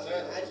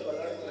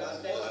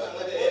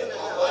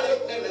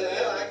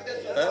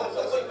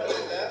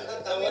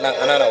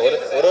 அண்ணா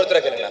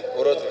ஒருத்தராக கேளுங்களா,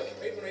 ஒருத்தர்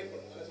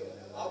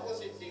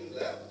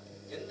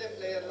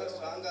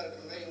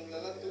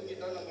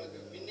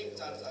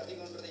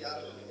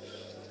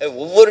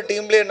ஒவ்வொரு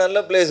டீம்லேயும் நல்ல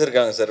பிளேயர்ஸ்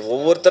இருக்காங்க சார்.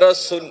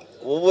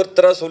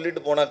 ஒவ்வொருத்தராக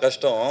சொல்லிட்டு போனால்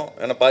கஷ்டம்.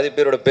 ஏன்னா பாதி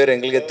பேரோட பேர்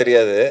எங்களுக்கே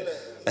தெரியாது.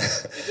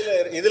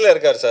 இதில்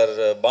இருக்கார் சார்,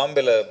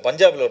 பாம்பேல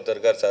பஞ்சாபில் ஒருத்தர்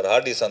இருக்கார் சார்,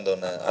 ஹார்டி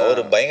சந்தோன்னு. அவர்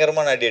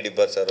பயங்கரமான அடி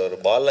அடிப்பார் சார். அவர்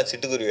பால்லாம்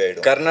சிட்டுக்குருவி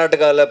ஆகிடும்.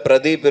 கர்நாடகாவில்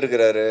பிரதீப்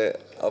இருக்கிறாரு,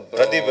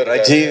 ரஜீவ்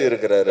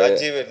இருக்கிறாரு.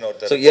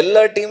 ஸோ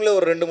எல்லா டீம்ல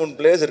ஒரு 2-3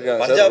 பிளேயர்ஸ்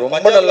இருக்காங்க.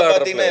 ரொம்ப நல்லா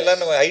பார்த்தீங்கன்னா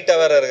எல்லாரும் ஹைட்டாக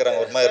வேற இருக்கிறாங்க,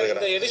 ஒரு மாதிரி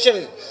இருக்கிறாங்க. இந்த எடிஷன்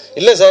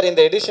இல்லை சார்,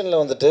 இந்த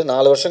எடிஷனில் வந்துட்டு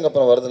 4 வருஷத்துக்கு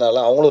அப்புறம்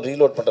வருதுனால அவங்களும்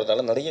ரீலோட்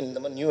பண்ணுறதுனால நிறைய இந்த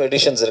மாதிரி நியூ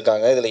எடிஷன்ஸ்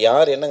இருக்காங்க. இதில்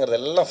யார் என்னங்கிறது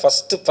எல்லாம்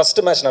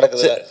ஃபஸ்ட்டு மேட்ச்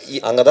நடக்குது,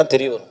 அங்கே தான்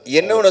தெரிய வரும்.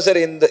 என்ன ஒன்று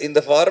சார்,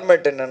 இந்த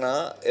ஃபார்மேட் என்னன்னா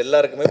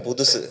எல்லாருக்குமே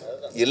புதுசு,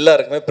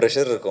 எல்லாருக்குமே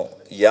ப்ரெஷர் இருக்கும்.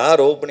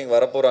 யார் ஓப்பனிங்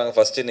வரப்போகிறாங்க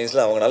ஃபர்ஸ்ட்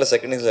இன்னிங்ஸில், அவங்களால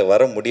செகண்ட் இன்னிங்ஸில்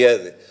வர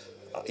முடியாது.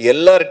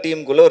 எல்லார்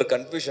டீமுக்குள்ளே ஒரு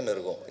கன்ஃபியூஷன்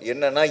இருக்கும்.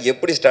 என்னென்னா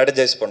எப்படி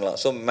ஸ்ட்ராட்டஜைஸ் பண்ணலாம்.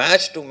 So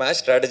match to match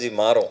strategy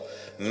மாறும்,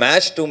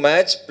 மேட்ச் டு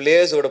மேட்ச்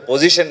பிளேயர்ஸோட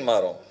பொசிஷன்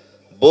மாறும்,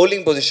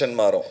 bowling பொசிஷன்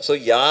மாறும். ஸோ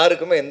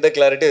யாருக்குமே எந்த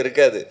கிளாரிட்டியும்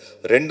இருக்காது.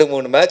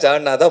 2-3 மேட்ச்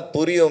ஆடினா தான்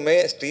புரியுமே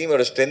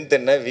டீமோட ஸ்ட்ரென்த்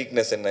என்ன,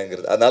 வீக்னஸ்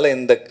என்னங்கிறது. அதனால்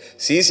இந்த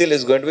CCL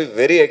is going to be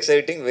very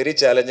exciting, very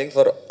challenging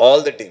for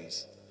all the teams.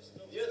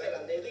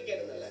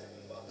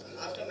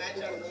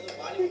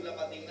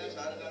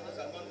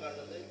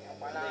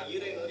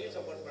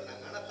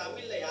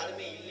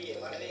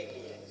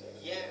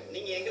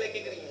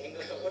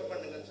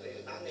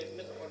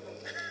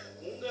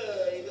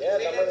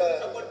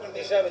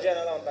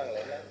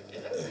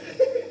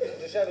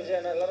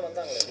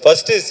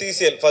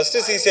 First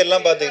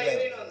CCLலாம் பார்த்தீங்கன்னா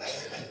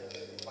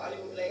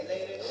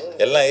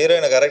எல்லாம்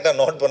ஹீரோயினை கரெக்டாக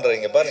நோட்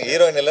பண்ணுறீங்க பாருங்க.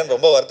 ஹீரோயின் இல்லைன்னு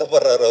ரொம்ப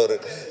வருத்தப்படுறாரு அவரு.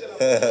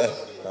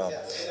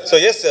 ஸோ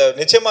எஸ்,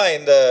 நிச்சயமாக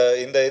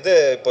இந்த இது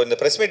இப்போ இந்த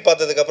ப்ரெஸ் மீட்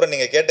பார்த்ததுக்கப்புறம்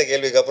நீங்கள் கேட்ட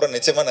கேள்விக்கு அப்புறம்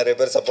நிச்சயமாக நிறைய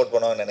பேர் சப்போர்ட்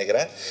பண்ணுவாங்கன்னு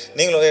நினைக்கிறேன்.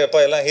 நீங்களும்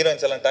எப்போ எல்லாம்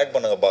ஹீரோயின்ஸ் எல்லாம் டேக்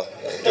பண்ணுங்கப்பா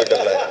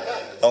ட்விட்டரில்,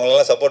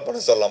 அவங்களெல்லாம் சப்போர்ட்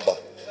பண்ண சொல்லலாம்ப்பா.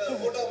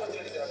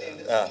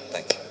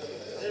 தேங்க்யூ.